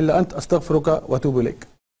ilaha illa ant astaghfiruka wa atubu ilaik.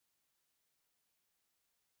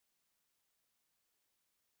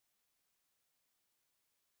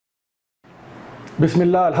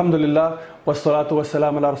 Bismillah, alhamdulillah, wassalatu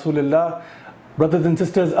wassalamu ala rasulillah. Brothers and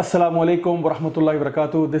sisters, assalamu alaikum wa rahmatullahi wa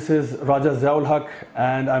barakatuh. This is Raja Ziaul Haq,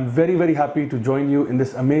 and I'm very, very happy to join you in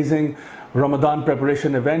this amazing Ramadan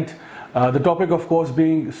preparation event. The topic, of course,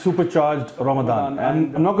 being supercharged Ramadan.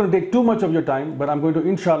 And I'm not going to take too much of your time, but I'm going to,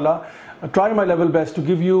 inshallah, try my level best to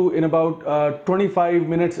give you in about 25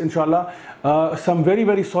 minutes, inshallah, some very,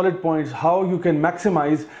 very solid points how you can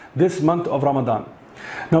maximize this month of Ramadan.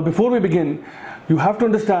 Now, before we begin, you have to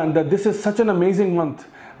understand that this is such an amazing month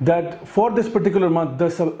that for this particular month,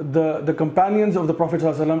 the companions of the Prophet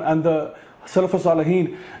ﷺ and the Salaf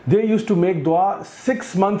Salihin, they used to make dua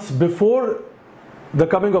 6 months before the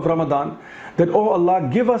coming of Ramadan, that, oh Allah,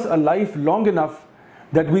 give us a life long enough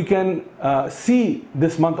that we can see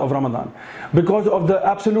this month of Ramadan, because of the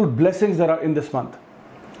absolute blessings that are in this month.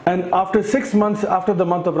 And after 6 months after the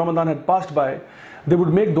month of Ramadan had passed by, they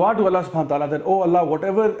would make dua to Allah subhanahu wa ta'ala that, oh Allah,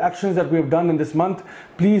 whatever actions that we have done in this month,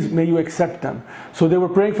 please may you accept them. So they were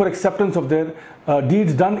praying for acceptance of their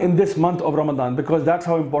deeds done in this month of Ramadan, because that's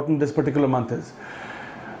how important this particular month is.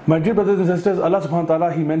 My dear brothers and sisters, Allah subhanahu wa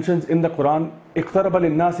ta'ala, He mentions in the Quran, اِقْتَرَبَ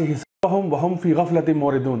لِلنَّاسِ حِسَابُهُمْ وَهُمْ فِي غَفْلَةٍ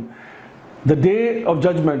مُوْرِدُونَ. The day of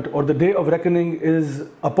judgment or the day of reckoning is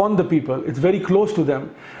upon the people. It's very close to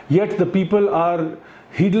them. Yet the people are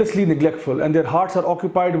heedlessly neglectful and their hearts are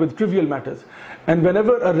occupied with trivial matters. And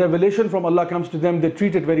whenever a revelation from Allah comes to them, they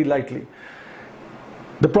treat it very lightly.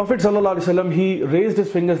 The Prophet ﷺ, he raised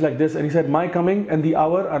his fingers like this and he said, my coming and the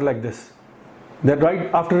hour are like this. That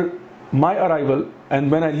right after my arrival and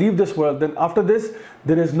when I leave this world, then after this,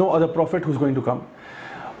 there is no other prophet who's going to come.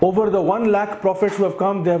 Over the 1 lakh prophets who have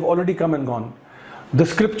come, they have already come and gone. The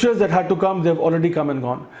scriptures that had to come, they have already come and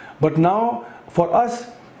gone. But now, for us,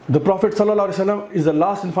 the Prophet ﷺ is the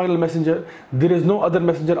last and final messenger. There is no other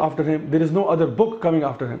messenger after him. There is no other book coming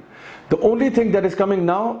after him. The only thing that is coming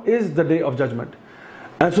now is the day of judgment.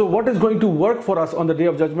 And so what is going to work for us on the day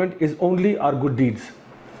of judgment is only our good deeds.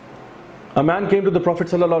 A man came to the Prophet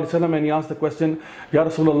ﷺ and he asked the question, Ya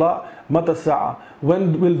Rasulullah, mata sa'a,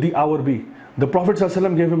 when will the hour be? The Prophet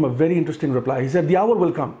ﷺ gave him a very interesting reply. He said, the hour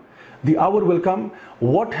will come. The hour will come.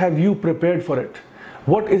 What have you prepared for it?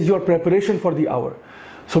 What is your preparation for the hour?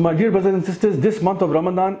 So my dear brothers and sisters, this month of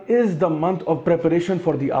Ramadan is the month of preparation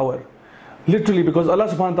for the hour. Literally, because Allah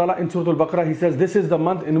subhanahu wa ta'ala in Surah Al-Baqarah, He says, this is the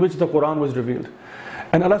month in which the Quran was revealed.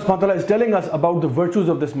 And Allah subhanahu wa ta'ala is telling us about the virtues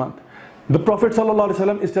of this month. The Prophet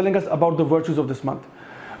ﷺ is telling us about the virtues of this month.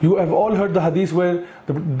 You have all heard the hadith where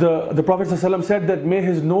the Prophet ﷺ said that may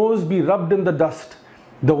his nose be rubbed in the dust.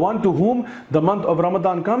 The one to whom the month of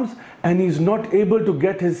Ramadan comes and he is not able to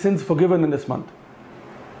get his sins forgiven in this month.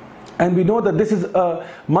 And we know that this is a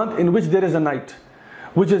month in which there is a night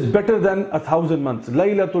which is better than 1,000 months.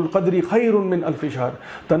 Laylatul Qadri khayrun min alfi shahr.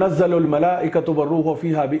 Tanazzalul malaikatu warruhu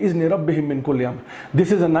fiha bi izni rabbihim min kulli amr.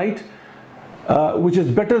 This is a night which is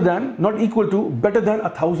better than, not equal to, better than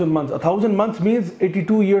 1,000 months. 1,000 months means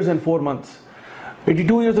 82 years and 4 months.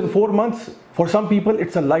 82 years and 4 months, for some people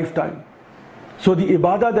it's a lifetime. So the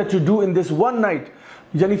ibadah that you do in this one night,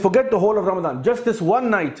 yani forget the whole of Ramadan, just this one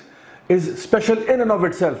night is special in and of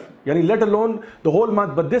itself. Yani let alone the whole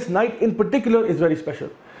month, but this night in particular is very special.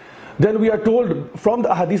 Then we are told from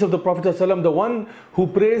the hadith of the Prophet ﷺ, the one who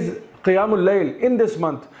prays Qiyamul Layl in this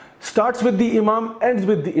month, starts with the Imam, ends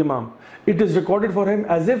with the Imam. It is recorded for him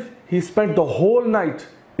as if he spent the whole night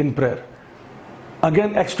in prayer.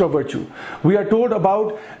 Again, extra virtue. We are told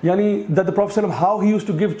about that the Prophet ﷺ, how he used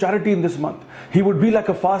to give charity in this month. He would be like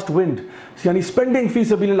a fast wind, spending fi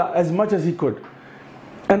sabilillah as much as he could.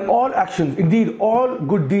 And all actions, indeed all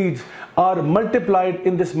good deeds are multiplied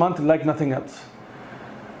in this month like nothing else.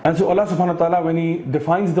 And so Allah subhanahu wa ta'ala, when He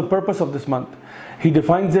defines the purpose of this month, He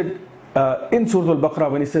defines it in Surah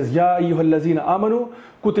Al-Baqarah when He says, Ya ayyuhallazina amanu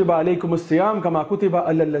kutiba alaykum as-siyam kama kutiba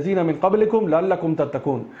alal lazina min qablikum la'allakum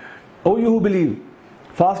tattaqun. O you who believe,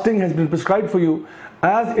 fasting has been prescribed for you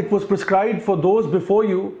as it was prescribed for those before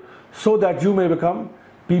you, so that you may become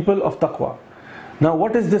people of taqwa. Now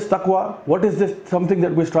what is this taqwa? What is this something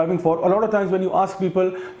that we're striving for? A lot of times when you ask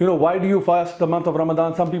people, why do you fast the month of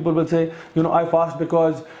Ramadan? Some people will say, I fast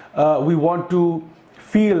because we want to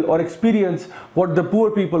feel or experience what the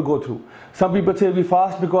poor people go through. Some people say we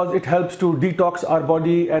fast because it helps to detox our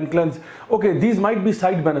body and cleanse. Okay, these might be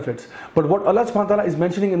side benefits. But what Allah subhanahu wa ta'ala is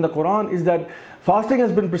mentioning in the Quran is that fasting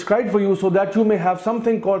has been prescribed for you so that you may have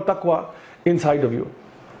something called taqwa inside of you.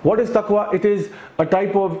 What is taqwa? It is a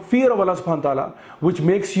type of fear of Allah subhanahu wa ta'ala which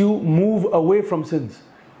makes you move away from sins.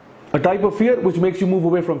 A type of fear which makes you move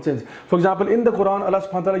away from sins. For example, in the Quran, Allah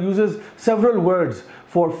subhanahu wa ta'ala uses several words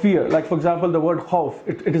for fear. Like for example, the word khawf,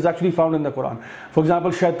 it is actually found in the Quran. For example,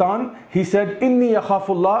 shaitan, he said, Inni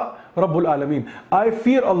yakhafullah Rabbul Alameen. I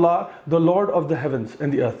fear Allah, the Lord of the heavens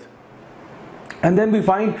and the earth. And then we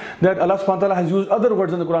find that Allah subhanahu wa ta'ala has used other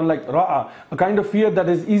words in the Quran like ra'a, a kind of fear that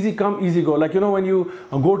is easy come, easy go. Like when you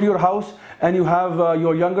go to your house and you have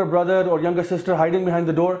your younger brother or younger sister hiding behind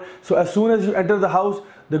the door. So as soon as you enter the house,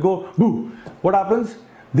 they go boo. What happens?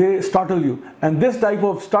 They startle you. And this type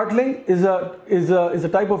of startling is a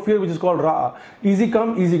type of fear which is called ra'a. Easy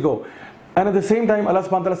come, easy go. And at the same time, Allah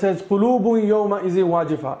subhanahu wa ta'ala says, Qulubun yawma izi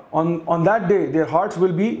wajifa. On that day, their hearts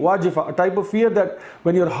will be wajifa, a type of fear that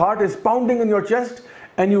when your heart is pounding in your chest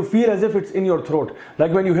and you feel as if it's in your throat.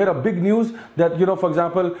 Like when you hear a big news that, for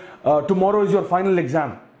example, tomorrow is your final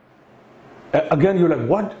exam. Again, you're like,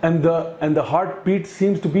 what? And the heartbeat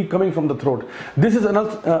seems to be coming from the throat. This is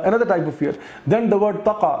another type of fear. Then the word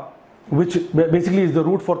taqa, which basically is the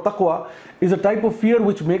root for taqwa, is a type of fear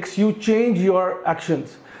which makes you change your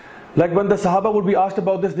actions. Like when the Sahaba would be asked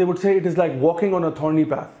about this, they would say it is like walking on a thorny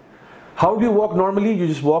path. How do you walk normally? You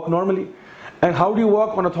just walk normally. And how do you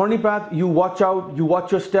walk on a thorny path? You watch out, you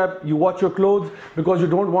watch your step, you watch your clothes, because you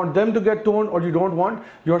don't want them to get torn or you don't want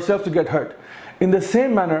yourself to get hurt. In the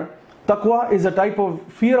same manner, Taqwa is a type of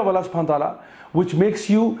fear of Allah subhanahu wa ta'ala which makes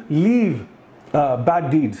you leave bad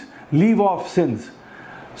deeds, leave off sins.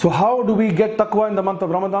 So how do we get taqwa in the month of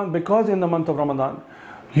Ramadan? Because in the month of Ramadan,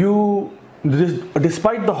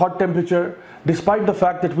 despite the hot temperature, despite the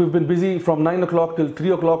fact that we've been busy from 9 o'clock till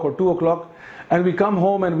 3 o'clock or 2 o'clock, and we come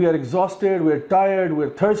home and we are exhausted, we're tired, we're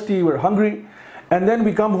thirsty, we're hungry, and then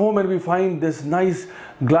we come home and we find this nice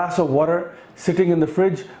glass of water sitting in the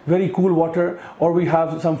fridge, very cool water, or we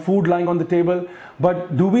have some food lying on the table.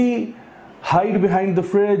 But do we hide behind the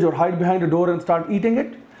fridge or hide behind a door and start eating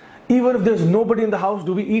it? Even if there's nobody in the house,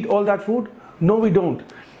 do we eat all that food? No, we don't.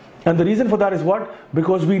 And the reason for that is what?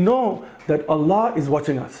 Because we know that Allah is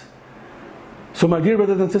watching us. So my dear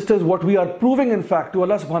brothers and sisters, what we are proving in fact to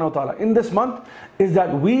Allah subhanahu wa ta'ala in this month is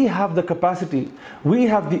that we have the capacity, we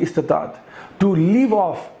have the istitaat to leave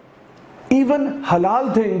off even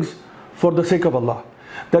halal things for the sake of Allah.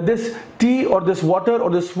 That this tea or this water or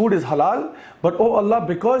this food is halal, but oh Allah,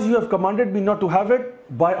 because you have commanded me not to have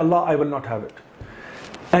it, by Allah I will not have it.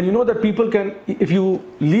 And you know that people can, if you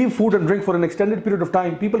leave food and drink for an extended period of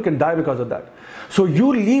time, people can die because of that. So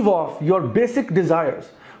you leave off your basic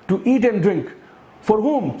desires to eat and drink. For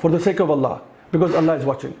whom? For the sake of Allah. Because Allah is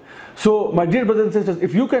watching. So my dear brothers and sisters,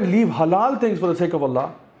 if you can leave halal things for the sake of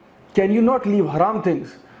Allah, can you not leave haram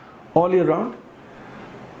things all year round?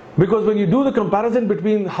 Because when you do the comparison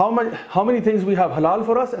between how many things we have halal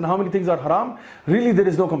for us and how many things are haram, really there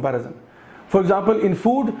is no comparison. For example, in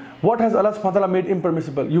food, what has Allah subhanahu wa ta'ala made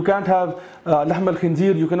impermissible? You can't have lahm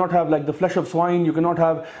al-khinzir, you cannot have like the flesh of swine, you cannot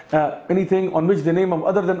have anything on which the name of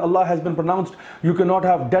other than Allah has been pronounced. You cannot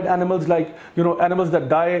have dead animals like, animals that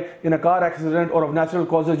die in a car accident or of natural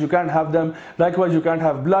causes, you can't have them. Likewise, you can't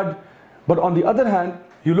have blood. But on the other hand,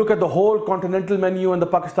 you look at the whole continental menu and the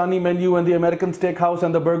Pakistani menu and the American steakhouse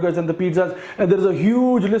and the burgers and the pizzas, and there is a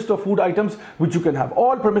huge list of food items which you can have,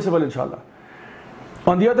 all permissible inshallah.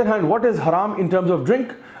 On the other hand, what is haram in terms of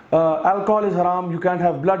drink? Alcohol is haram, you can't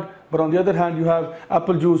have blood. But on the other hand, you have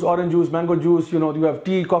apple juice, orange juice, mango juice, you have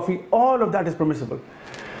tea, coffee, all of that is permissible.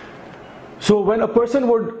 So when a person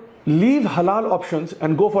would leave halal options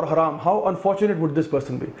and go for haram, how unfortunate would this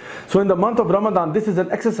person be? So in the month of Ramadan, this is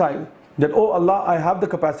an exercise that, oh Allah, I have the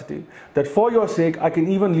capacity that for your sake, I can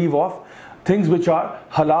even leave off things which are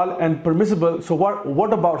halal and permissible. So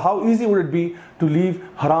what about, how easy would it be to leave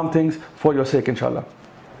haram things for your sake, inshallah?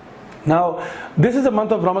 Now, this is a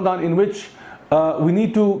month of Ramadan in which we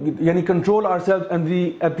need to control ourselves, and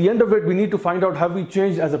at the end of it, we need to find out have we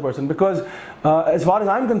changed as a person. Because as far as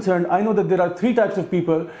I'm concerned, I know that there are three types of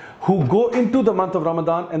people who go into the month of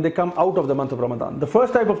Ramadan and they come out of the month of Ramadan. The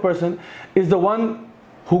first type of person is the one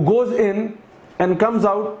who goes in and comes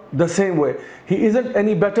out the same way. He isn't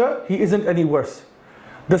any better, he isn't any worse.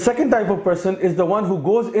 The second type of person is the one who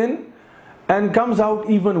goes in and comes out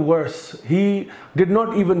even worse. He did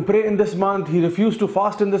not even pray in this month, he refused to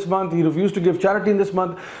fast in this month, he refused to give charity in this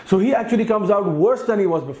month. So he actually comes out worse than he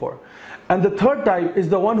was before. And the third type is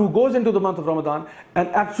the one who goes into the month of Ramadan and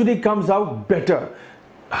actually comes out better.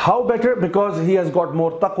 How better? Because he has got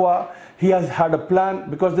more taqwa, he has had a plan.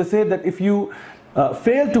 Because they say that if you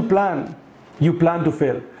fail to plan, you plan to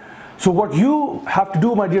fail. So what you have to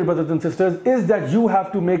do, my dear brothers and sisters, is that you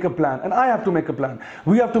have to make a plan, and I have to make a plan.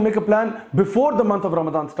 We have to make a plan before the month of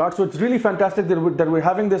Ramadan starts. So it's really fantastic that we're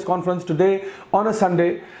having this conference today on a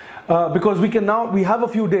Sunday, because we have a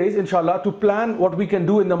few days, inshallah, to plan what we can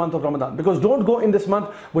do in the month of Ramadan. Because don't go in this month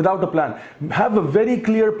without a plan. Have a very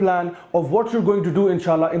clear plan of what you're going to do,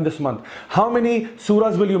 inshallah, in this month. How many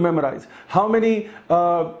surahs will you memorize? How many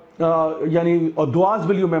du'as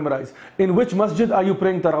will you memorize? In which masjid are you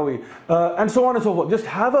praying Taraweeh? And so on and so forth. Just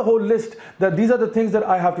have a whole list that these are the things that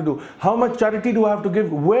I have to do. How much charity do I have to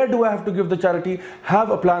give? Where do I have to give the charity?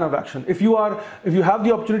 Have a plan of action. If you have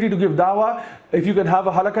the opportunity to give dawah, if you can have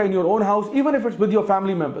a halaqah in your own house, even if it's with your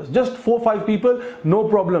family members, just 4 or 5 people, no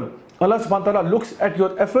problem. Allah subhanahu wa ta'ala looks at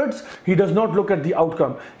your efforts, He does not look at the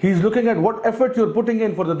outcome. He's looking at what effort you're putting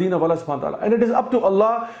in for the deen of Allah subhanahu wa ta'ala. And it is up to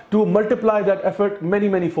Allah to multiply that effort many,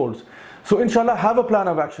 many folds. So inshallah, have a plan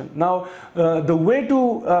of action. Now, the way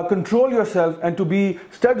to control yourself and to be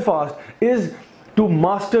steadfast is to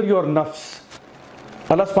master your nafs.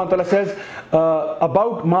 Allah subhanahu wa ta'ala says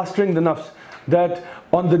about mastering the nafs, that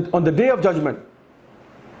on the day of judgment,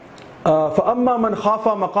 فَأَمَّا مَنْ خَافَ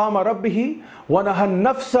مَقَامَ رَبِّهِ وَنَهَى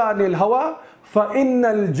النَّفْسَ عَنِ الْهَوَى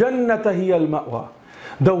فَإِنَّ الْجَنَّةَ هِيَ الْمَأْوَى.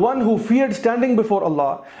 The one who feared standing before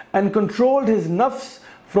Allah and controlled his nafs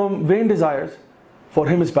from vain desires, for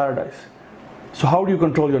him is paradise. So how do you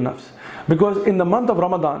control your nafs? Because in the month of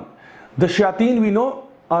Ramadan, the shayateen we know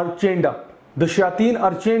are chained up. The shayateen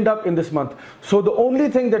are chained up in this month. So the only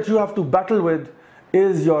thing that you have to battle with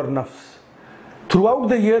is your nafs. Throughout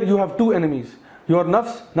the year you have two enemies. Your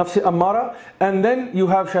nafs ammara, and then you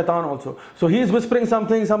have shaitan also. So he is whispering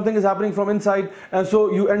something is happening from inside, and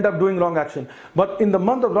so you end up doing wrong action. But in the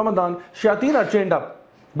month of Ramadan, shayateen are chained up.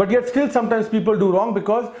 But yet still sometimes people do wrong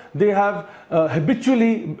because they have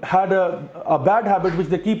habitually had a bad habit which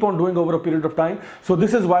they keep on doing over a period of time. So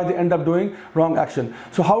this is why they end up doing wrong action.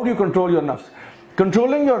 So how do you control your nafs?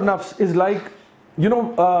 Controlling your nafs is like, you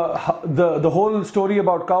know, the whole story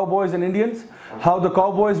about cowboys and Indians, how the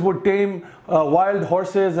cowboys would tame wild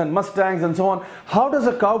horses and mustangs and so on. How does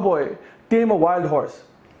a cowboy tame a wild horse?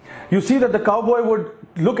 You see that the cowboy would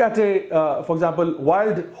look at for example,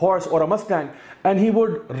 wild horse or a mustang, and he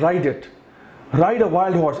would ride a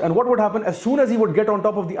wild horse. And what would happen, as soon as he would get on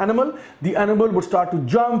top of the animal would start to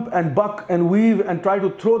jump and buck and weave and try to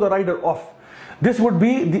throw the rider off. This would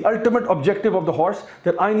be the ultimate objective of the horse,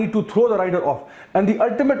 that I need to throw the rider off. And the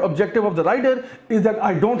ultimate objective of the rider is that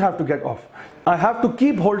I don't have to get off. I have to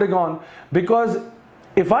keep holding on, because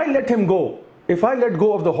if I let him go, if I let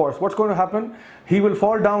go of the horse, what's going to happen? He will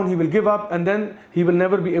fall down, he will give up, and then he will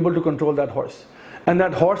never be able to control that horse. And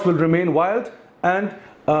that horse will remain wild and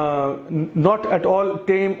not at all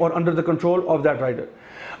tame or under the control of that rider.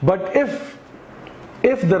 But if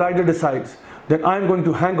the rider decides that I'm going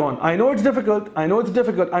to hang on, I know it's difficult, I'm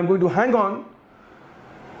going to hang on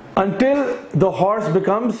until the horse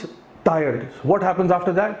becomes tired. So what happens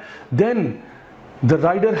after that? Then the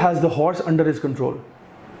rider has the horse under his control.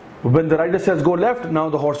 When the rider says go left, now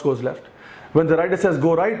the horse goes left. When the rider says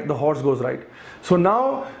go right, the horse goes right. So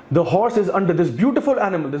now the horse is under, this beautiful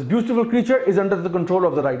animal, this beautiful creature is under the control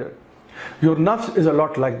of the rider. Your nafs is a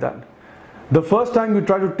lot like that. The first time you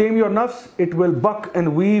try to tame your nafs, it will buck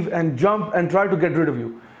and weave and jump and try to get rid of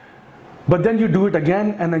you. But then you do it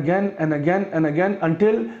again and again and again and again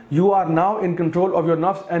until you are now in control of your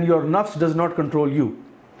nafs, and your nafs does not control you.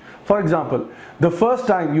 For example, the first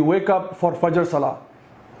time you wake up for Fajr Salah,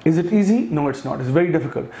 is it easy? No, it's not. It's very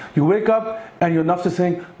difficult. You wake up and your nafs is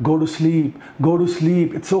saying, go to sleep,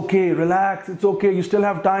 it's okay, relax, it's okay, you still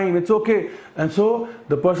have time, it's okay. And so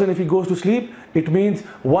the person, if he goes to sleep, it means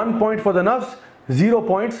 1 point for the nafs, 0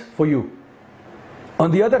 points for you. On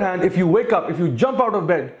the other hand, if you wake up, if you jump out of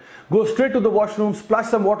bed, go straight to the washroom, splash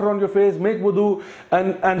some water on your face, make wudu,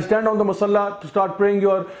 and stand on the musalla to start praying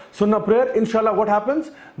your sunnah prayer, inshallah, what happens?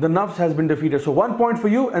 The nafs has been defeated. So 1 point for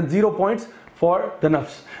you and 0 points for the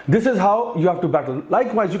nafs. This is how you have to battle.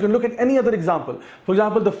 Likewise, you can look at any other example. For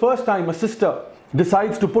example, the first time a sister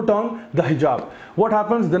decides to put on the hijab, what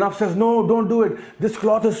happens? The nafs says, no, don't do it. This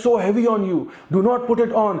cloth is so heavy on you. Do not put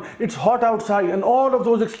it on. It's hot outside, and all of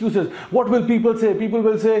those excuses. What will people say? People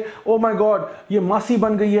will say, oh my God, ye masi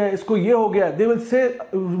ban gayi hai, isko ye ho gaya. They will say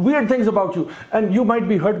weird things about you, and you might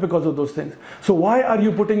be hurt because of those things. So why are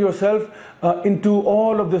you putting yourself into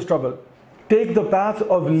all of this trouble? Take the path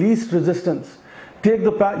of least resistance. Take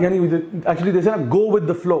the path, actually they say go with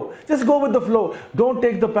the flow. Just go with the flow. Don't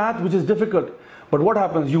take the path which is difficult. But what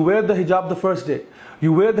happens? You wear the hijab the first day.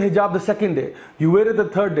 You wear the hijab the second day. You wear it the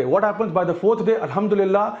third day. What happens? By the fourth day,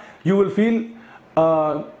 alhamdulillah, you will feel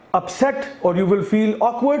upset, or you will feel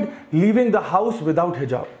awkward leaving the house without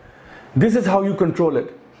hijab. This is how you control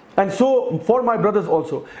it. And so for my brothers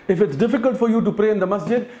also, if it's difficult for you to pray in the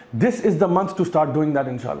masjid, this is the month to start doing that,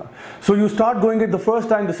 inshallah. So you start doing it the first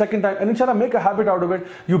time, the second time, and inshallah make a habit out of it.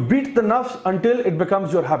 You beat the nafs until it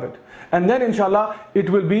becomes your habit. And then inshallah it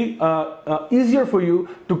will be easier for you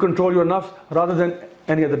to control your nafs rather than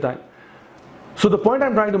any other time. So the point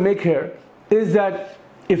I'm trying to make here is that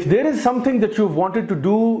if there is something that you've wanted to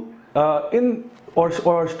do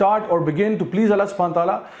or start or begin to please Allah subhanahu wa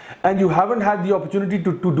ta'ala, and you haven't had the opportunity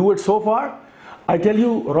to do it so far, I tell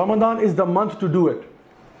you, Ramadan is the month to do it.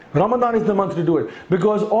 Ramadan is the month to do it,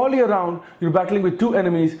 because all year round you're battling with two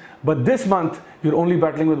enemies, but this month you're only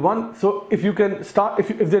battling with one. So if you can start,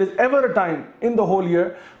 if there is ever a time in the whole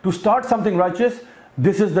year to start something righteous,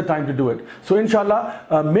 this is the time to do it. So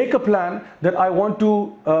inshallah, make a plan that I want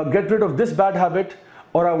to get rid of this bad habit,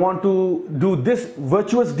 or I want to do this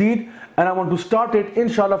virtuous deed, and I want to start it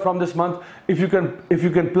inshallah from this month. If you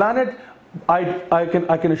can plan it,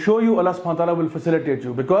 I can assure you Allah subhanahu wa ta'ala will facilitate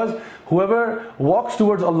you, because whoever walks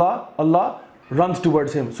towards Allah, Allah runs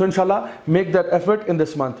towards him. So inshallah, make that effort in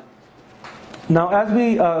this month. Now as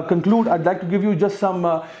we conclude, I'd like to give you just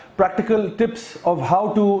some practical tips of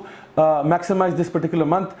how to maximize this particular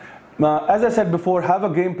month. As I said before, have a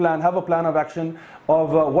game plan, have a plan of action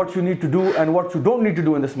of what you need to do and what you don't need to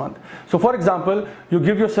do in this month. So for example, you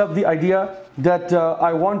give yourself the idea that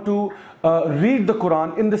I want to read the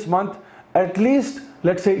Quran in this month at least,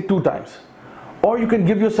 let's say, 2 times. Or you can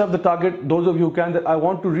give yourself the target, those of you who can, that I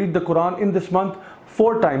want to read the Quran in this month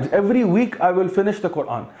 4 times. Every week I will finish the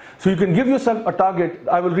Quran. So you can give yourself a target.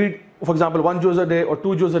 I will read, for example, 1 juz a day or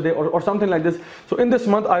 2 juz a day or something like this. So in this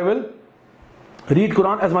month I will read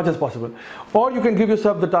Quran as much as possible. Or you can give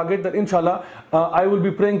yourself the target that inshallah I will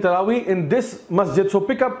be praying Taraweeh in this masjid. So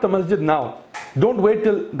pick up the masjid now. Don't wait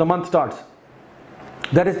till the month starts.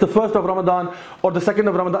 That is the 1st of Ramadan or the 2nd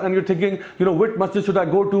of Ramadan and you're thinking, which masjid should I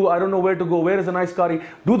go to? I don't know where to go. Where is a nice qari?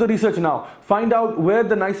 Do the research now. Find out where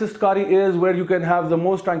the nicest qari is, where you can have the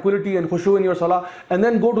most tranquility and khushu in your salah, and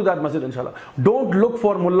then go to that masjid inshallah. Don't look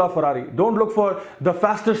for Mullah Ferrari. Don't look for the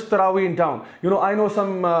fastest Taraweeh in town. I know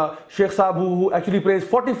some Sheikh Saab who actually prays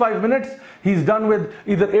 45 minutes. He's done with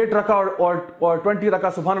either 8 rakah or 20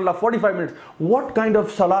 rakah, subhanallah, 45 minutes. What kind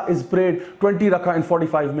of salah is prayed 20 rakah in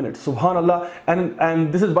 45 minutes? Subhanallah.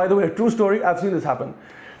 And this is, by the way, a true story. I've seen this happen.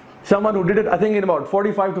 Someone who did it, I think in about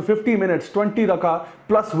 45 to 50 minutes, 20 rakah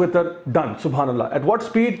plus witr, done. Subhanallah. At what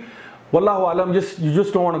speed? Wallahu alam, you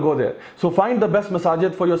just don't want to go there. So find the best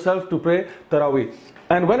masajid for yourself to pray Taraweeh.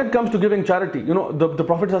 And when it comes to giving charity, the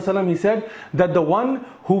Prophet ﷺ, he said that the one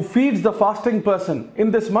who feeds the fasting person in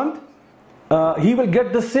this month, he will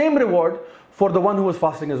get the same reward for the one who was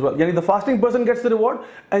fasting as well. Yani the fasting person gets the reward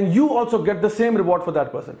and you also get the same reward for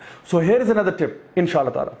that person. So here is another tip,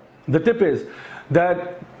 inshallah ta'ala. The tip is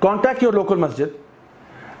that contact your local masjid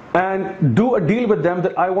and do a deal with them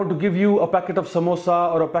that I want to give you a packet of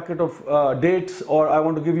samosa or a packet of dates, or I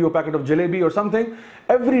want to give you a packet of jalebi or something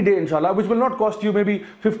every day inshallah, which will not cost you maybe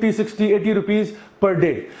 50, 60, 80 rupees per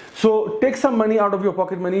day. So take some money out of your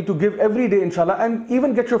pocket money to give every day inshallah, and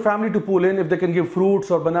even get your family to pool in if they can give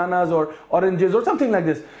fruits or bananas or oranges or something like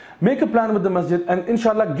this. Make a plan with the masjid and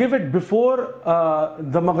inshallah give it before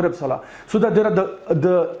the Maghrib Salah, so that there are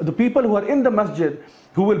the people who are in the masjid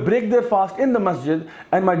who will break their fast in the masjid.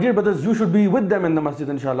 And my dear brothers, you should be with them in the masjid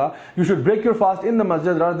inshallah. You should break your fast in the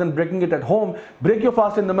masjid rather than breaking it at home. Break your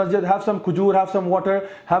fast in the masjid, have some khujur, have some water,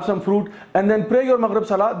 have some fruit, and then pray your Maghrib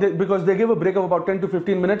Salah, because they give a break of about 10 to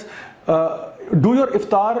 15 minutes. Do your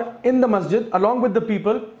iftar in the masjid along with the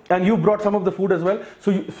people, and you brought some of the food as well.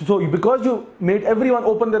 So because you made everyone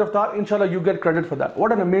open their iftar, inshallah you get credit for that.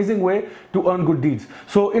 What an amazing way to earn good deeds.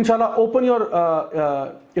 So inshallah open your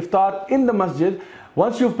iftar in the masjid.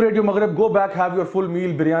 Once you've prayed your Maghrib, go back, have your full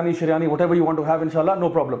meal, biryani, shiryani, whatever you want to have inshallah, no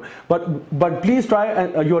problem. But please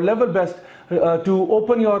try your level best to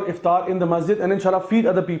open your iftar in the masjid and inshallah feed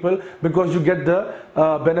other people, because you get the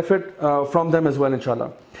benefit from them as well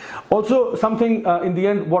inshallah. Also something in the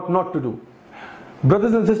end, what not to do.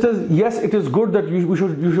 Brothers and sisters, yes, it is good that you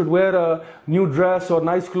should wear a new dress or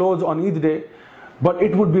nice clothes on Eid day, but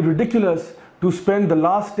it would be ridiculous to spend the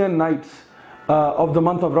last 10 nights of the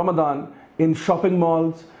month of Ramadan in shopping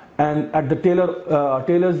malls and at the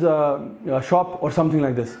tailor's shop or something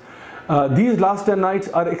like this. These last 10 nights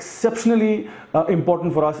are exceptionally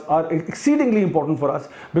important for us, are exceedingly important for us,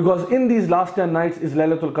 because in these last 10 nights is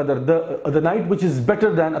Laylatul Qadr, the night which is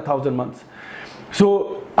better than 1,000 months.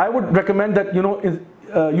 So I would recommend that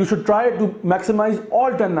you should try to maximize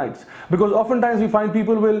all 10 nights, because oftentimes we find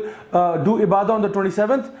people will do ibadah on the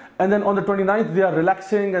 27th and then on the 29th they are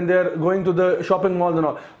relaxing and they're going to the shopping malls and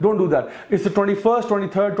all. Don't do that. It's the 21st,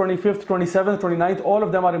 23rd, 25th, 27th, 29th, all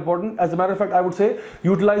of them are important. As a matter of fact, I would say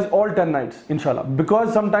utilize all 10 nights inshallah,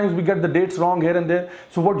 because sometimes we get the dates wrong here and there.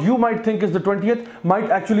 So what you might think is the 20th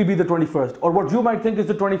might actually be the 21st, or what you might think is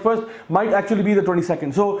the 21st might actually be the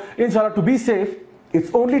 22nd. So inshallah, to be safe,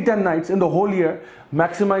 it's only 10 nights in the whole year.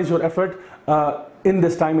 Maximize your effort in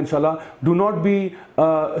this time inshallah. Do not be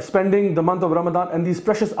spending the month of Ramadan and these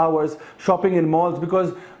precious hours shopping in malls,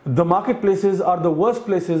 because the marketplaces are the worst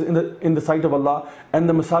places in the sight of Allah, and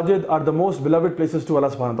the masajid are the most beloved places to Allah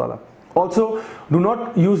subhanahu wa ta'ala. Also, do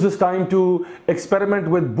not use this time to experiment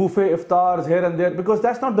with buffet iftars here and there, because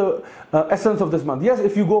that's not the essence of this month. Yes,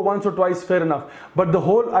 if you go once or twice, fair enough. But the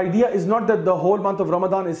whole idea is not that the whole month of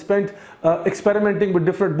Ramadan is spent experimenting with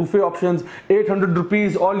different buffet options, 800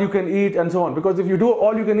 rupees, all you can eat and so on. Because if you do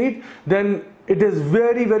all you can eat, then it is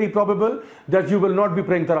very, very probable that you will not be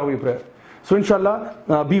praying Taraweeh prayer. So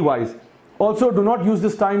inshallah, be wise. Also, do not use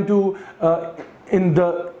this time to in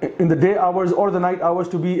the day hours or the night hours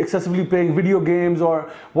to be excessively playing video games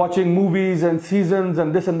or watching movies and seasons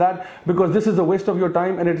and this and that, because this is a waste of your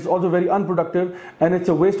time and it is also very unproductive, and it's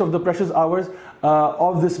a waste of the precious hours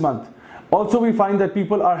of this month. Also, we find that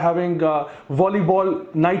people are having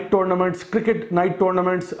volleyball night tournaments, cricket night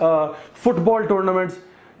tournaments, football tournaments.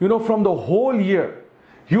 From the whole year,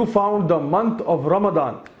 you found the month of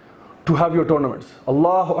Ramadan to have your tournaments.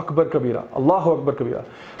 Allahu Akbar Kabira. Allahu Akbar Kabira.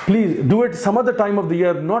 Please do it some other time of the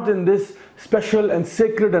year, not in this special and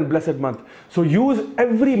sacred and blessed month. So use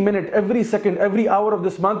every minute, every second, every hour of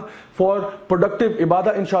this month for productive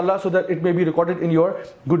ibadah, inshallah, so that it may be recorded in your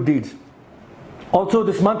good deeds. Also,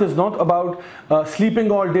 this month is not about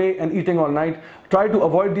sleeping all day and eating all night. Try to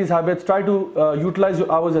avoid these habits. Try to utilize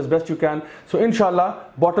your hours as best you can. So inshallah,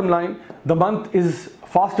 bottom line, the month is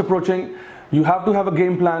fast approaching. You have to have a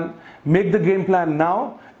game plan. Make the game plan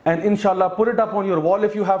now, and inshallah put it up on your wall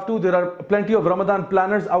if you have to. There are plenty of Ramadan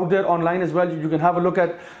planners out there online as well. You can have a look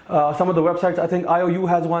at some of the websites. I think IOU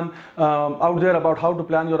has one out there about how to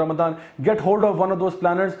plan your Ramadan. Get hold of one of those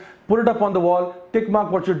planners, put it up on the wall, tick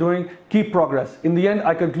mark what you're doing, keep progress. In the end,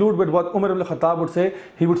 I conclude with what Umar ibn Khattab would say.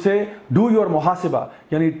 He would say, do your muhasiba,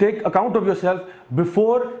 yani take account of yourself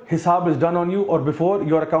before hisab is done on you, or before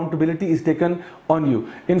your accountability is taken on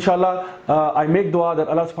you. Inshallah, I make dua that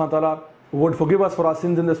Allah subhanahu wa ta'ala would forgive us for our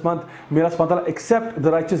sins in this month. May Allah subhanahu wa ta'ala accept the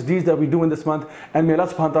righteous deeds that we do in this month, and may Allah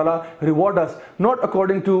subhanahu wa ta'ala reward us not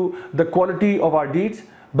according to the quality of our deeds,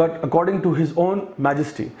 but according to His own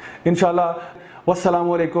majesty. Inshallah.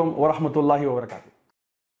 Wassalamu alaikum wa rahmatullahi wa barakatuh.